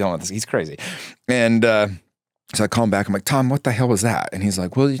 I'm not dealing with this. He's crazy. And so I call him back. I'm like, Tom, what the hell was that? And he's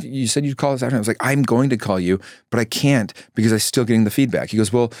like, well, you said you'd call us after. I was like, I'm going to call you, but I can't because I'm still getting the feedback. He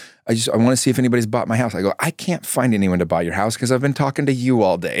goes, well, I want to see if anybody's bought my house. I go, I can't find anyone to buy your house because I've been talking to you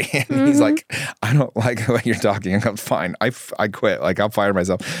all day. And he's like, I don't like the way you're talking. I'm fine. I quit. Like, I'll fire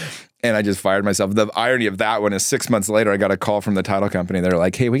myself. And I just fired myself. The irony of that one is 6 months later, I got a call from the title company. They're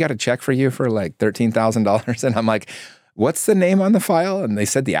like, hey, we got a check for you for like $13,000. And I'm like, what's the name on the file? And they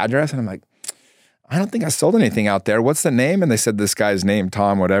said the address. And I'm like, I don't think I sold anything out there. What's the name? And they said this guy's name,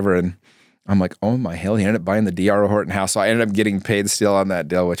 Tom, whatever. And I'm like, oh my hell, he ended up buying the D.R. Horton house. So I ended up getting paid still on that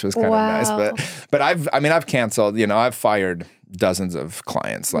deal, which was kind of nice. But I've canceled, I've fired dozens of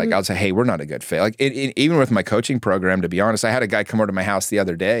clients. Like, I'll say, hey, we're not a good fit. Like, even with my coaching program, to be honest, I had a guy come over to my house the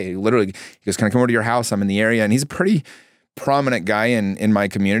other day. He goes, can I come over to your house? I'm in the area. And he's a pretty prominent guy in my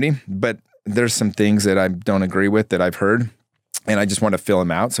community. But there's some things that I don't agree with that I've heard. and I just wanted to fill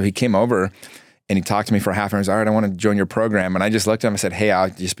him out. So he came over and he talked to me for half an hour. He's all right, I want to join your program. And I just looked at him and said, hey, I'll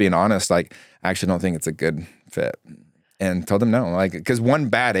just being honest, like, I actually don't think it's a good fit. And told him no, like, because one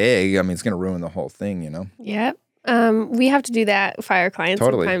bad egg, I mean, it's going to ruin the whole thing, you know? Yep. We have to do that with our clients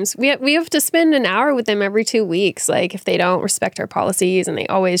Totally. sometimes. We have to spend an hour with them every 2 weeks. Like if they don't respect our policies and they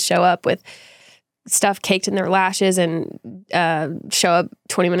always show up with stuff caked in their lashes and show up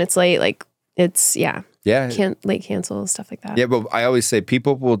 20 minutes late, like it's, late cancel, stuff like that. Yeah, but I always say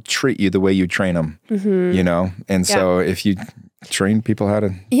people will treat you the way you train them, you know? And so if you train people how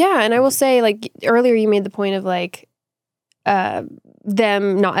to... Yeah, and I will say, like, earlier you made the point of, like,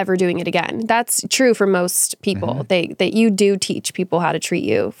 them not ever doing it again. That's true for most people. That you do teach people how to treat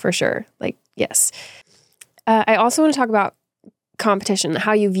you, for sure. Like, yes. I also want to talk about competition,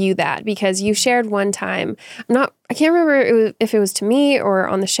 how you view that, because you shared one time, I can't remember if it was to me or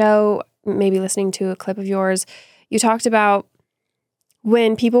on the show, maybe listening to a clip of yours, you talked about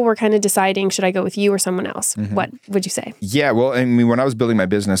when people were kind of deciding, should I go with you or someone else? What would you say? Yeah, well, I mean, when I was building my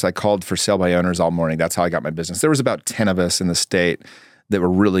business, I called for sale by owners all morning. That's how I got my business. There was about 10 of us in the state that were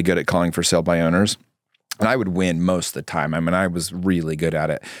really good at calling for sale by owners. And I would win most of the time. I mean, I was really good at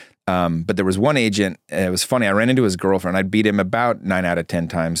it. But there was one agent, and it was funny. I ran into his girlfriend. I'd beat him about 9 out of 10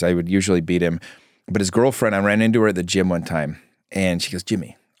 times. I would usually beat him. But his girlfriend, I ran into her at the gym one time. And she goes,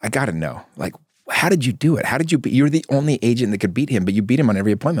 Jimmy, I got to know, like, how did you do it? How did you you're the only agent that could beat him, but you beat him on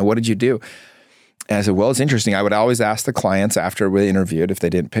every appointment. What did you do? And I said, well, it's interesting. I would always ask the clients after we interviewed, if they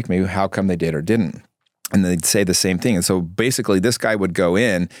didn't pick me, how come they did or didn't. And they'd say the same thing. And so basically this guy would go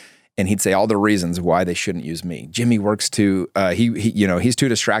in and he'd say all the reasons why they shouldn't use me. Jimmy works too, he's too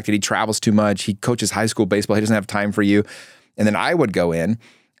distracted. He travels too much. He coaches high school baseball. He doesn't have time for you. And then I would go in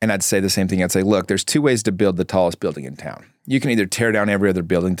and I'd say the same thing. I'd say, look, there's 2 ways to build the tallest building in town. You can either tear down every other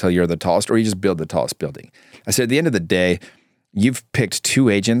building until you're the tallest, or you just build the tallest building. I said, at the end of the day, you've picked 2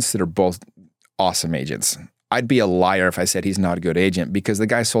 agents that are both awesome agents. I'd be a liar if I said he's not a good agent, because the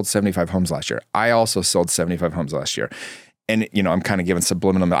guy sold 75 homes last year. I also sold 75 homes last year. And, you know, I'm kind of giving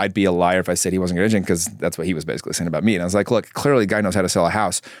subliminal. I'd be a liar if I said he wasn't a good agent, because that's what he was basically saying about me. And I was like, look, clearly the guy knows how to sell a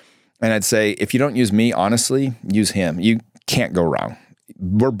house. And I'd say, if you don't use me, honestly, use him. You can't go wrong.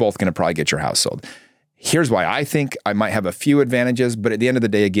 We're both going to probably get your house sold. Here's why I think I might have a few advantages, but at the end of the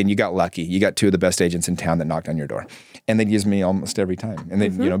day, again, you got lucky. You got 2 of the best agents in town that knocked on your door, and they'd use me almost every time. And they,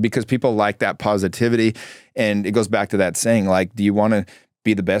 you know, because people like that positivity, and it goes back to that saying, like, do you want to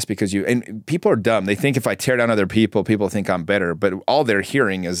be the best because you, and people are dumb. They think if I tear down other people, people think I'm better, but all they're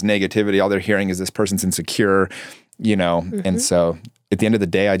hearing is negativity. All they're hearing is this person's insecure, you know? And so at the end of the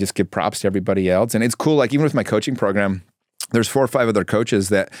day, I just give props to everybody else. And it's cool. Like even with my coaching program, there's 4 or 5 other coaches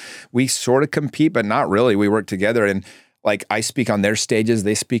that we sort of compete, but not really. We work together, and like I speak on their stages,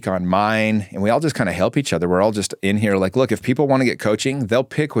 they speak on mine, and we all just kind of help each other. We're all just in here like, look, if people want to get coaching, they'll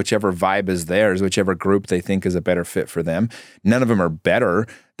pick whichever vibe is theirs, whichever group they think is a better fit for them. None of them are better.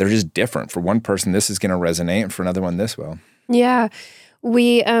 They're just different. For one person, this is going to resonate, and for another one, this will. Yeah.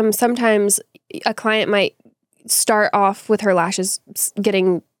 We sometimes a client might start off with her lashes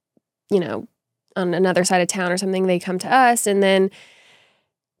getting, you know, on another side of town or something. They come to us, and then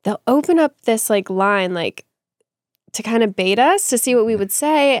they'll open up this like line, like to kind of bait us to see what we would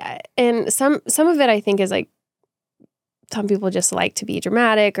say. And some of it I think is like, some people just like to be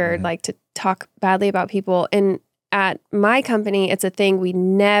dramatic or like to talk badly about people. And at my company, it's a thing we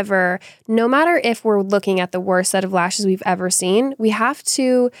never, no matter if we're looking at the worst set of lashes we've ever seen, we have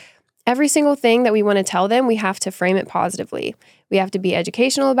to, every single thing that we want to tell them, we have to frame it positively. We have to be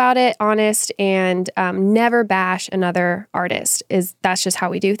educational about it, honest, and never bash another artist. That's just how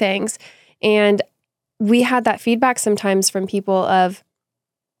we do things. And we had that feedback sometimes from people of,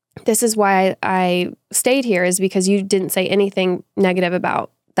 this is why I stayed here, is because you didn't say anything negative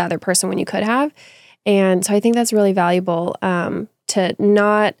about the other person when you could have. And so I think that's really valuable, to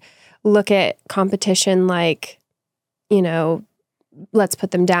not look at competition like, you know, let's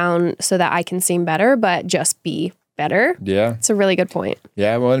put them down so that I can seem better, but just be better. Yeah. It's a really good point.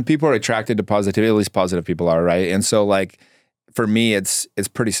 Yeah. Well, and people are attracted to positivity, at least positive people are, right? And so like, for me, it's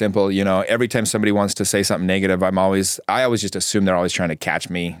pretty simple. You know, every time somebody wants to say something negative, I always just assume they're always trying to catch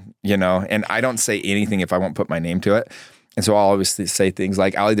me, you know, and I don't say anything if I won't put my name to it. And so I'll always say things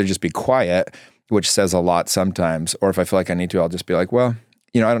like, I'll either just be quiet, which says a lot sometimes, or if I feel like I need to, I'll just be like, well,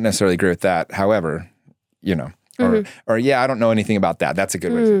 you know, I don't necessarily agree with that. However, you know, or yeah, I don't know anything about that. That's a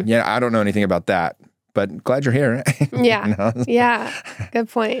good one. Yeah, I don't know anything about that, but glad you're here. Yeah. You know? Yeah. Good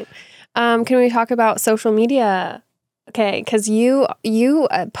point. Can we talk about social media? Okay, because you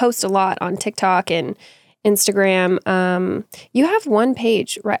post a lot on TikTok and Instagram. You have one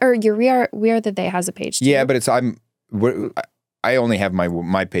page, right? Or your We Are the They has a page too. Yeah, but I only have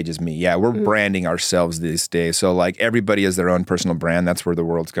my page is me. Yeah, we're branding ourselves these days. So like everybody has their own personal brand. That's where the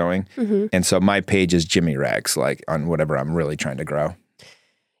world's going. And so my page is Jimmy Rex, like on whatever I'm really trying to grow.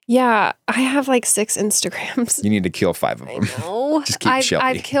 Yeah, I have like 6 Instagrams. You need to kill 5 of them. No, Just keep Shelby.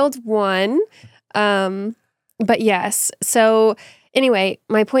 I've killed one. But yes. So anyway,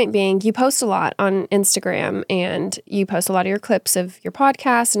 my point being, you post a lot on Instagram and you post a lot of your clips of your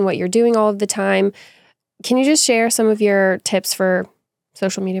podcast and what you're doing all of the time. Can you just share some of your tips for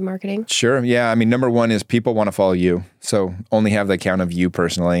social media marketing? Sure. Yeah. I mean, number one is people want to follow you. So only have the account of you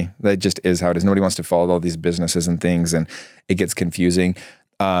personally. That just is how it is. Nobody wants to follow all these businesses and things, and it gets confusing.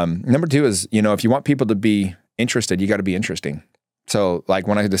 Number 2 is, if you want people to be interested, you got to be interesting. So like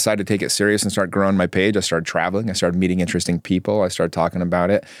when I decided to take it serious and start growing my page, I started traveling. I started meeting interesting people. I started talking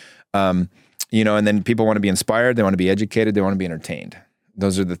about it. And then people want to be inspired. They want to be educated. They want to be entertained.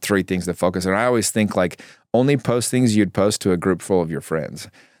 Those are the 3 things to focus on. I always think like only post things you'd post to a group full of your friends.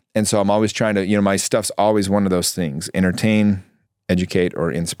 And so I'm always trying to, my stuff's always one of those things: entertain, educate, or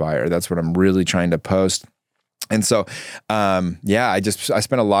inspire. That's what I'm really trying to post. And so, I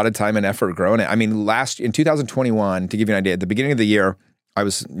spent a lot of time and effort growing it. I mean, in 2021, to give you an idea, at the beginning of the year, I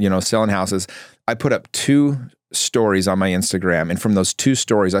was, selling houses. I put up 2 stories on my Instagram. And from those 2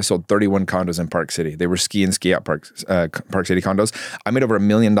 stories, I sold 31 condos in Park City. They were ski in, ski out Park City condos. I made over $1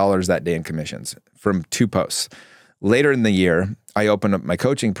 million that day in commissions from 2 posts. Later in the year, I opened up my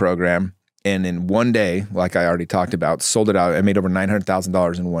coaching program. And in one day, like I already talked about, sold it out. I made over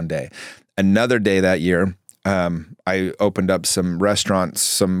 $900,000 in one day. Another day that year, I opened up some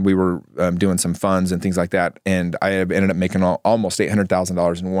restaurants, we were doing some funds and things like that. And I ended up making almost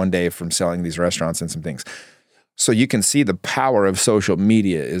 $800,000 in one day from selling these restaurants and some things. So you can see the power of social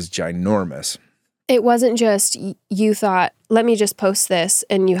media is ginormous. It wasn't just you thought, let me just post this,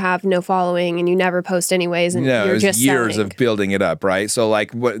 and you have no following and you never post anyways. And no, you're just years selling. of building it up, right? So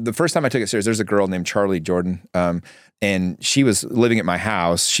like the first time I took it serious, there's a girl named Charlie Jordan. And she was living at my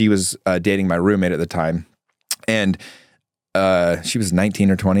house. She was dating my roommate at the time. And she was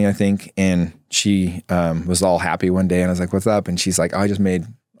 19 or 20, I think. And she was all happy one day. And I was like, what's up? And she's like, I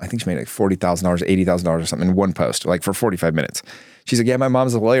think she made like $40,000, $80,000 or something in one post, like for 45 minutes. She's like, yeah, my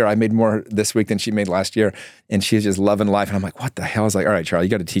mom's a lawyer. I made more this week than she made last year. And she's just loving life. And I'm like, what the hell? I was like, all right, Charlie, you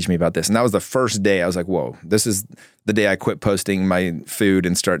got to teach me about this. And that was the first day I was like, whoa, this is the day I quit posting my food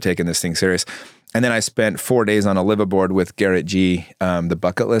and start taking this thing serious. And then I spent 4 days on a liveaboard with Garrett G, the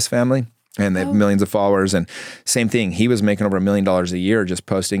Bucket List family. And they have millions of followers. And same thing, he was making over $1 million a year just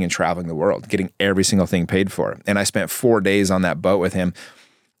posting and traveling the world, getting every single thing paid for. And I spent 4 days on that boat with him.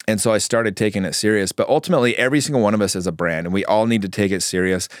 And so I started taking it serious. But ultimately, every single one of us is a brand, and we all need to take it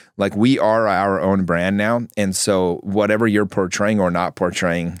serious. Like, we are our own brand now. And so whatever you're portraying or not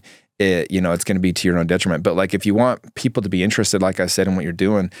portraying, it's going to be to your own detriment. But like, if you want people to be interested, like I said, in what you're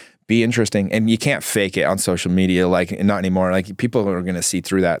doing, be interesting. And you can't fake it on social media, like not anymore. Like, people are going to see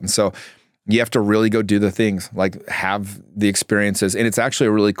through that. And so you have to really go do the things, like have the experiences. And it's actually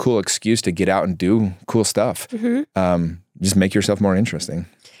a really cool excuse to get out and do cool stuff. Just make yourself more interesting.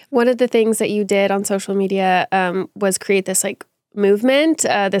 One of the things that you did on social media was create this like movement,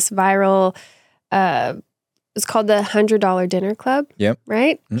 this viral, it's called the $100 Dinner Club. Yep.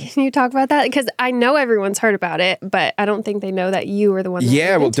 Right? Mm-hmm. Can you talk about that? Because I know everyone's heard about it, but I don't think they know that you were the one.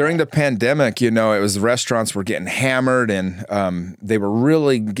 Yeah. Well, during the pandemic, it was restaurants were getting hammered, and they were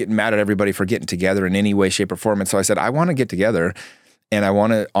really getting mad at everybody for getting together in any way, shape, or form. And so I said, I want to get together. And I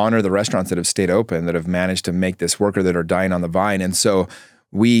want to honor the restaurants that have stayed open, that have managed to make this work, or that are dying on the vine. And so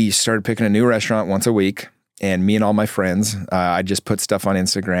we started picking a new restaurant once a week, and me and all my friends, I just put stuff on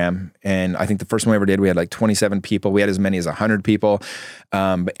Instagram. And I think the first one we ever did, we had like 27 people. We had as many as 100 people.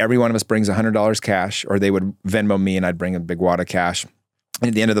 But every one of us brings $100 cash, or they would Venmo me and I'd bring a big wad of cash. And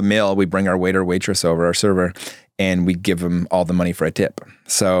at the end of the meal, we bring our waiter, waitress over, our server, and we give them all the money for a tip.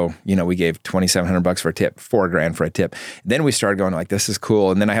 So, we gave $2,700 for a tip, $4,000 for a tip. Then we started going like, this is cool.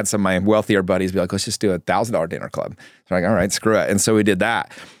 And then I had some of my wealthier buddies be like, let's just do $1,000 dinner club. So I'm like, all right, screw it. And so we did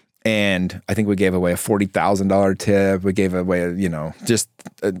that. And I think we gave away a $40,000 tip. We gave away, just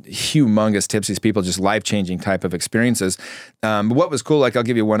humongous tips. These people, just life-changing type of experiences. But what was cool, like I'll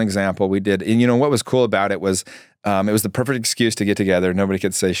give you one example. We did, and what was cool about it was the perfect excuse to get together. Nobody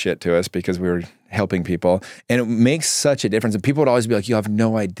could say shit to us because we were helping people. And it makes such a difference. And people would always be like, you have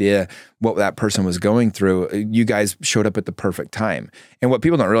no idea what that person was going through. You guys showed up at the perfect time. And what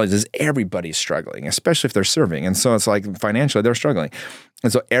people don't realize is everybody's struggling, especially if they're serving. And so it's like financially, they're struggling.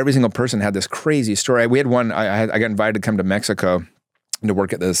 And so every single person had this crazy story. We had one, I got invited to come to Mexico to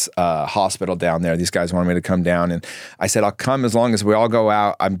work at this hospital down there. These guys wanted me to come down, and I said, I'll come as long as we all go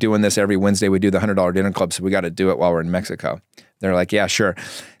out. I'm doing this every Wednesday. We do the $100 dinner club, so we got to do it while we're in Mexico. They're like, yeah, sure.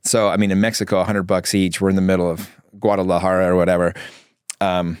 So, I mean, in Mexico, $100 each. We're in the middle of Guadalajara or whatever.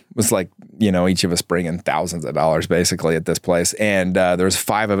 Was like, each of us bringing thousands of dollars basically at this place. And there was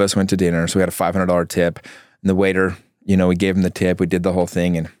 5 of us went to dinner, so we had a $500 tip. And the waiter, we gave him the tip. We did the whole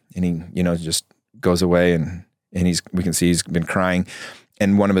thing, and he, just goes away, and we can see he's been crying.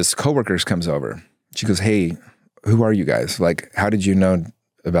 And one of his coworkers comes over. She goes, hey, who are you guys? Like, how did you know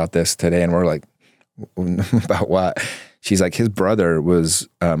about this today? And we're like, about what? She's like, his brother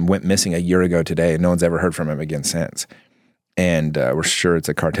went missing a year ago today, and no one's ever heard from him again since. And we're sure it's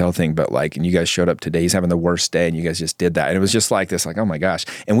a cartel thing, but and you guys showed up today. He's having the worst day, and you guys just did that. And it was just like this, like, oh my gosh.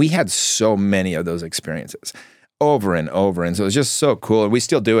 And we had so many of those experiences over and over. And so it was just so cool. And we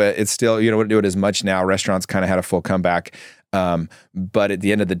still do it. It's still, we don't do it as much now. Restaurants kind of had a full comeback. But at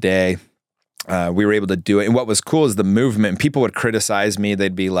the end of the day, we were able to do it. And what was cool is the movement. People would criticize me.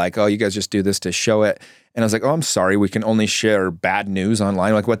 They'd be like, oh, you guys just do this to show it. And I was like, oh, I'm sorry. We can only share bad news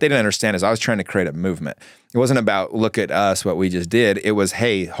online. Like, what they didn't understand is I was trying to create a movement. It wasn't about, look at us, what we just did. It was,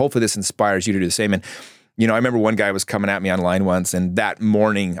 hey, hopefully this inspires you to do the same. And, I remember one guy was coming at me online once, and that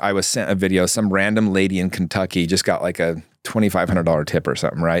morning I was sent a video. Some random lady in Kentucky just got like a $2,500 tip or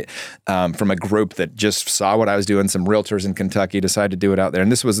something, right? From a group that just saw what I was doing. Some realtors in Kentucky decided to do it out there.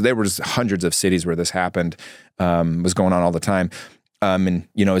 And there was hundreds of cities where this happened, was going on all the time. And,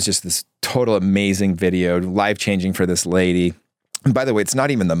 it's just this total amazing video, life-changing for this lady. And by the way, it's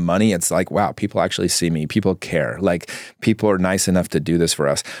not even the money. It's like, wow, people actually see me. People care. Like, people are nice enough to do this for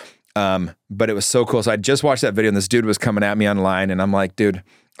us. But it was so cool. So I just watched that video, and this dude was coming at me online, and I'm like, dude, I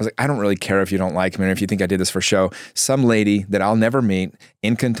was like, I don't really care if you don't like me or if you think I did this for show. Some lady that I'll never meet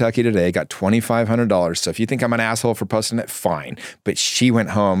in Kentucky today got $2,500. So if you think I'm an asshole for posting it, fine. But she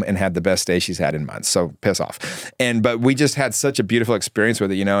went home and had the best day she's had in months. So piss off. But we just had such a beautiful experience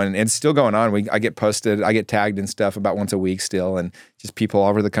with it, and it's still going on. I get posted, I get tagged and stuff about once a week still, and just people all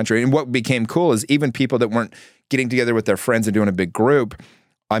over the country. And what became cool is even people that weren't getting together with their friends and doing a big group,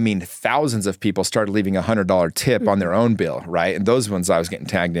 I mean, thousands of people started leaving a $100 tip on their own bill, right? And those ones I was getting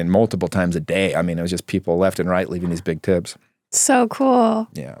tagged in multiple times a day. I mean, it was just people left and right leaving these big tips. So cool.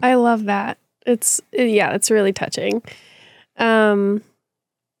 Yeah. I love that. It's really touching. I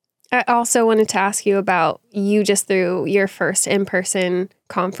also wanted to ask you about, you just threw your first in-person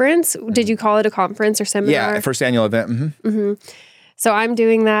conference. Did you call it a conference or seminar? Yeah, first annual event. Mm-hmm. Mm-hmm. So I'm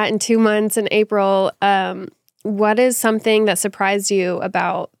doing that in 2 months in April. What is something that surprised you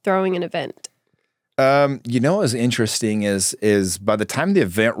about throwing an event? What was interesting is by the time the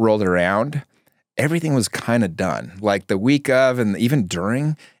event rolled around, everything was kind of done. Like the week of and even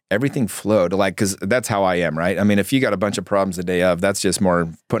during, everything flowed. Like, because that's how I am, right? I mean, if you got a bunch of problems the day of, that's just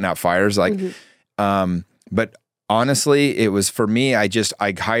more putting out fires. Like, but honestly, it was for me. I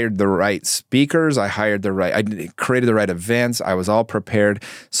hired the right speakers. I created the right events. I was all prepared,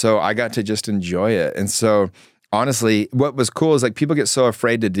 so I got to just enjoy it. And so, honestly, what was cool is like people get so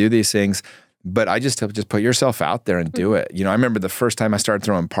afraid to do these things, but I just put yourself out there and do it. I remember the first time I started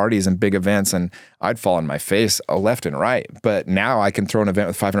throwing parties and big events, and I'd fall on my face left and right. But now I can throw an event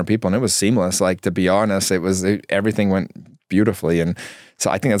with 500 people, and it was seamless. Like, to be honest, everything went beautifully, and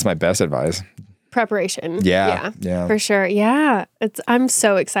so I think that's my best advice. Preparation. Yeah. For sure. Yeah. I'm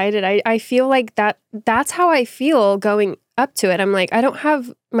so excited. I feel like that's how I feel going up to it. I'm like,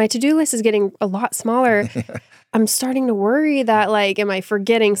 my to-do list is getting a lot smaller. I'm starting to worry that, like, am I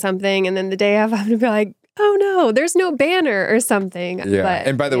forgetting something? And then the day of, I'm going to be like, oh no, there's no banner or something. Yeah. But,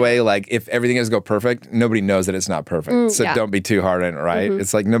 and by the way, like, if everything is go perfect, nobody knows that it's not perfect. So don't be too hard on it, right?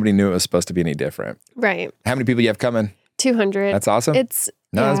 It's like nobody knew it was supposed to be any different. Right. How many people do you have coming? 200. That's awesome. That's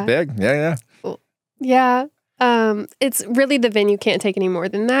big. Yeah. Yeah. It's really, the venue can't take any more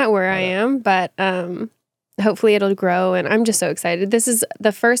than that where I am, but hopefully it'll grow, and I'm just so excited. This is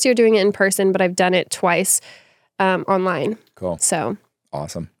the first year doing it in person, but I've done it twice online. Cool. So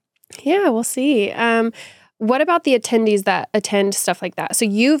awesome. Yeah, we'll see. What about the attendees that attend stuff like that? So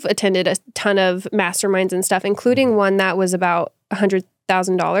you've attended a ton of masterminds and stuff, including one that was about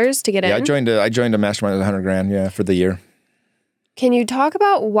 $100,000 to get in. Yeah, I joined a mastermind with $100,000, for the year. Can you talk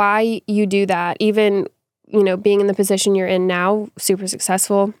about why you do that? Even, being in the position you're in now, super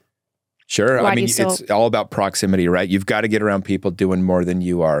successful. Sure. I mean, it's all about proximity, right? You've got to get around people doing more than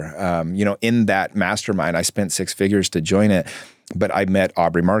you are. In that mastermind, I spent 6 figures to join it, but I met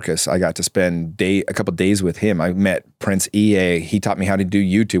Aubrey Marcus. I got to spend a couple days with him. I met Prince EA. He taught me how to do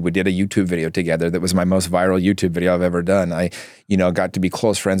YouTube. We did a YouTube video together. That was my most viral YouTube video I've ever done. I, got to be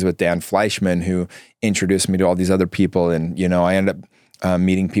close friends with Dan Fleischman, who introduced me to all these other people. And, I ended up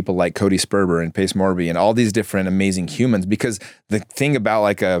meeting people like Cody Sperber and Pace Morby and all these different amazing humans. Because the thing about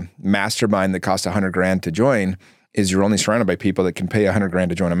like a mastermind that costs $100,000 to join is you're only surrounded by people that can pay $100,000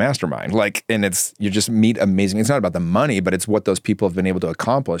 to join a mastermind. Like, and you just meet amazing. It's not about the money, but it's what those people have been able to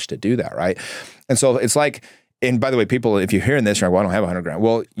accomplish to do that, right? And so it's like, and by the way, people, if you're hearing this, you're like, well, I don't have $100,000.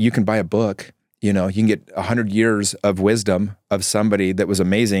 Well, you can buy a book. You know, you can get 100 years of wisdom of somebody that was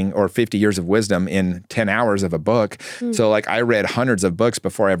amazing, or 50 years of wisdom in 10 hours of a book. So like I read hundreds of books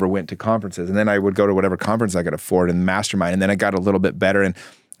before I ever went to conferences, and then I would go to whatever conference I could afford and mastermind. And then I got a little bit better and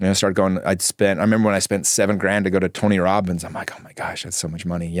started going, I remember when I spent $7,000 to go to Tony Robbins. I'm like, oh my gosh, that's so much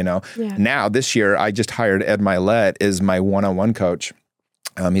money, you know? Yeah. Now this year, I just hired Ed Mylett as my one-on-one coach.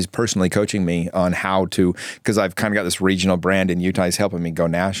 He's personally coaching me on how to, because I've kind of got this regional brand in Utah. He's helping me go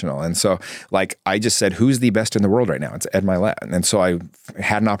national. And so like, I just said, who's the best in the world right now? It's Ed Mylett. And so I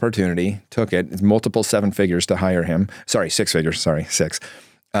had an opportunity, took it. It's multiple 7 figures to hire him. Sorry, 6 figures. Sorry, 6.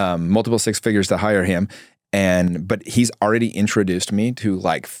 Multiple 6 figures to hire him. But he's already introduced me to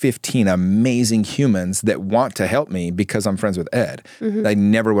like 15 amazing humans that want to help me because I'm friends with Ed. I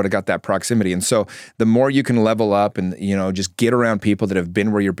never would have got that proximity. And so the more you can level up and, you know, just get around people that have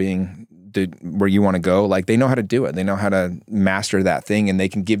been where where you want to go, like they know how to do it. They know how to master that thing, and they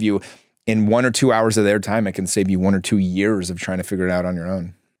can give you in 1 or 2 hours of their time, it can save you 1 or 2 years of trying to figure it out on your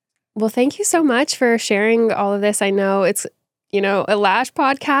own. Well, thank you so much for sharing all of this. I know it's, you know, a Lash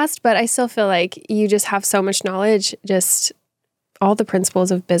podcast, but I still feel like you just have so much knowledge. Just all the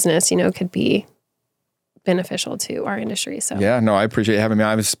principles of business, you know, could be beneficial to our industry. So yeah, no, I appreciate having me.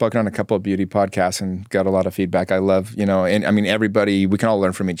 I've spoken on a couple of beauty podcasts and got a lot of feedback. I love, you know, and I mean, everybody, we can all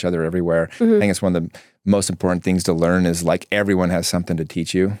learn from each other everywhere. I think it's one of the most important things to learn is like everyone has something to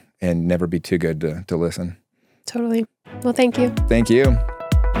teach you, and never be too good to listen. Totally. Well, thank you. Thank you.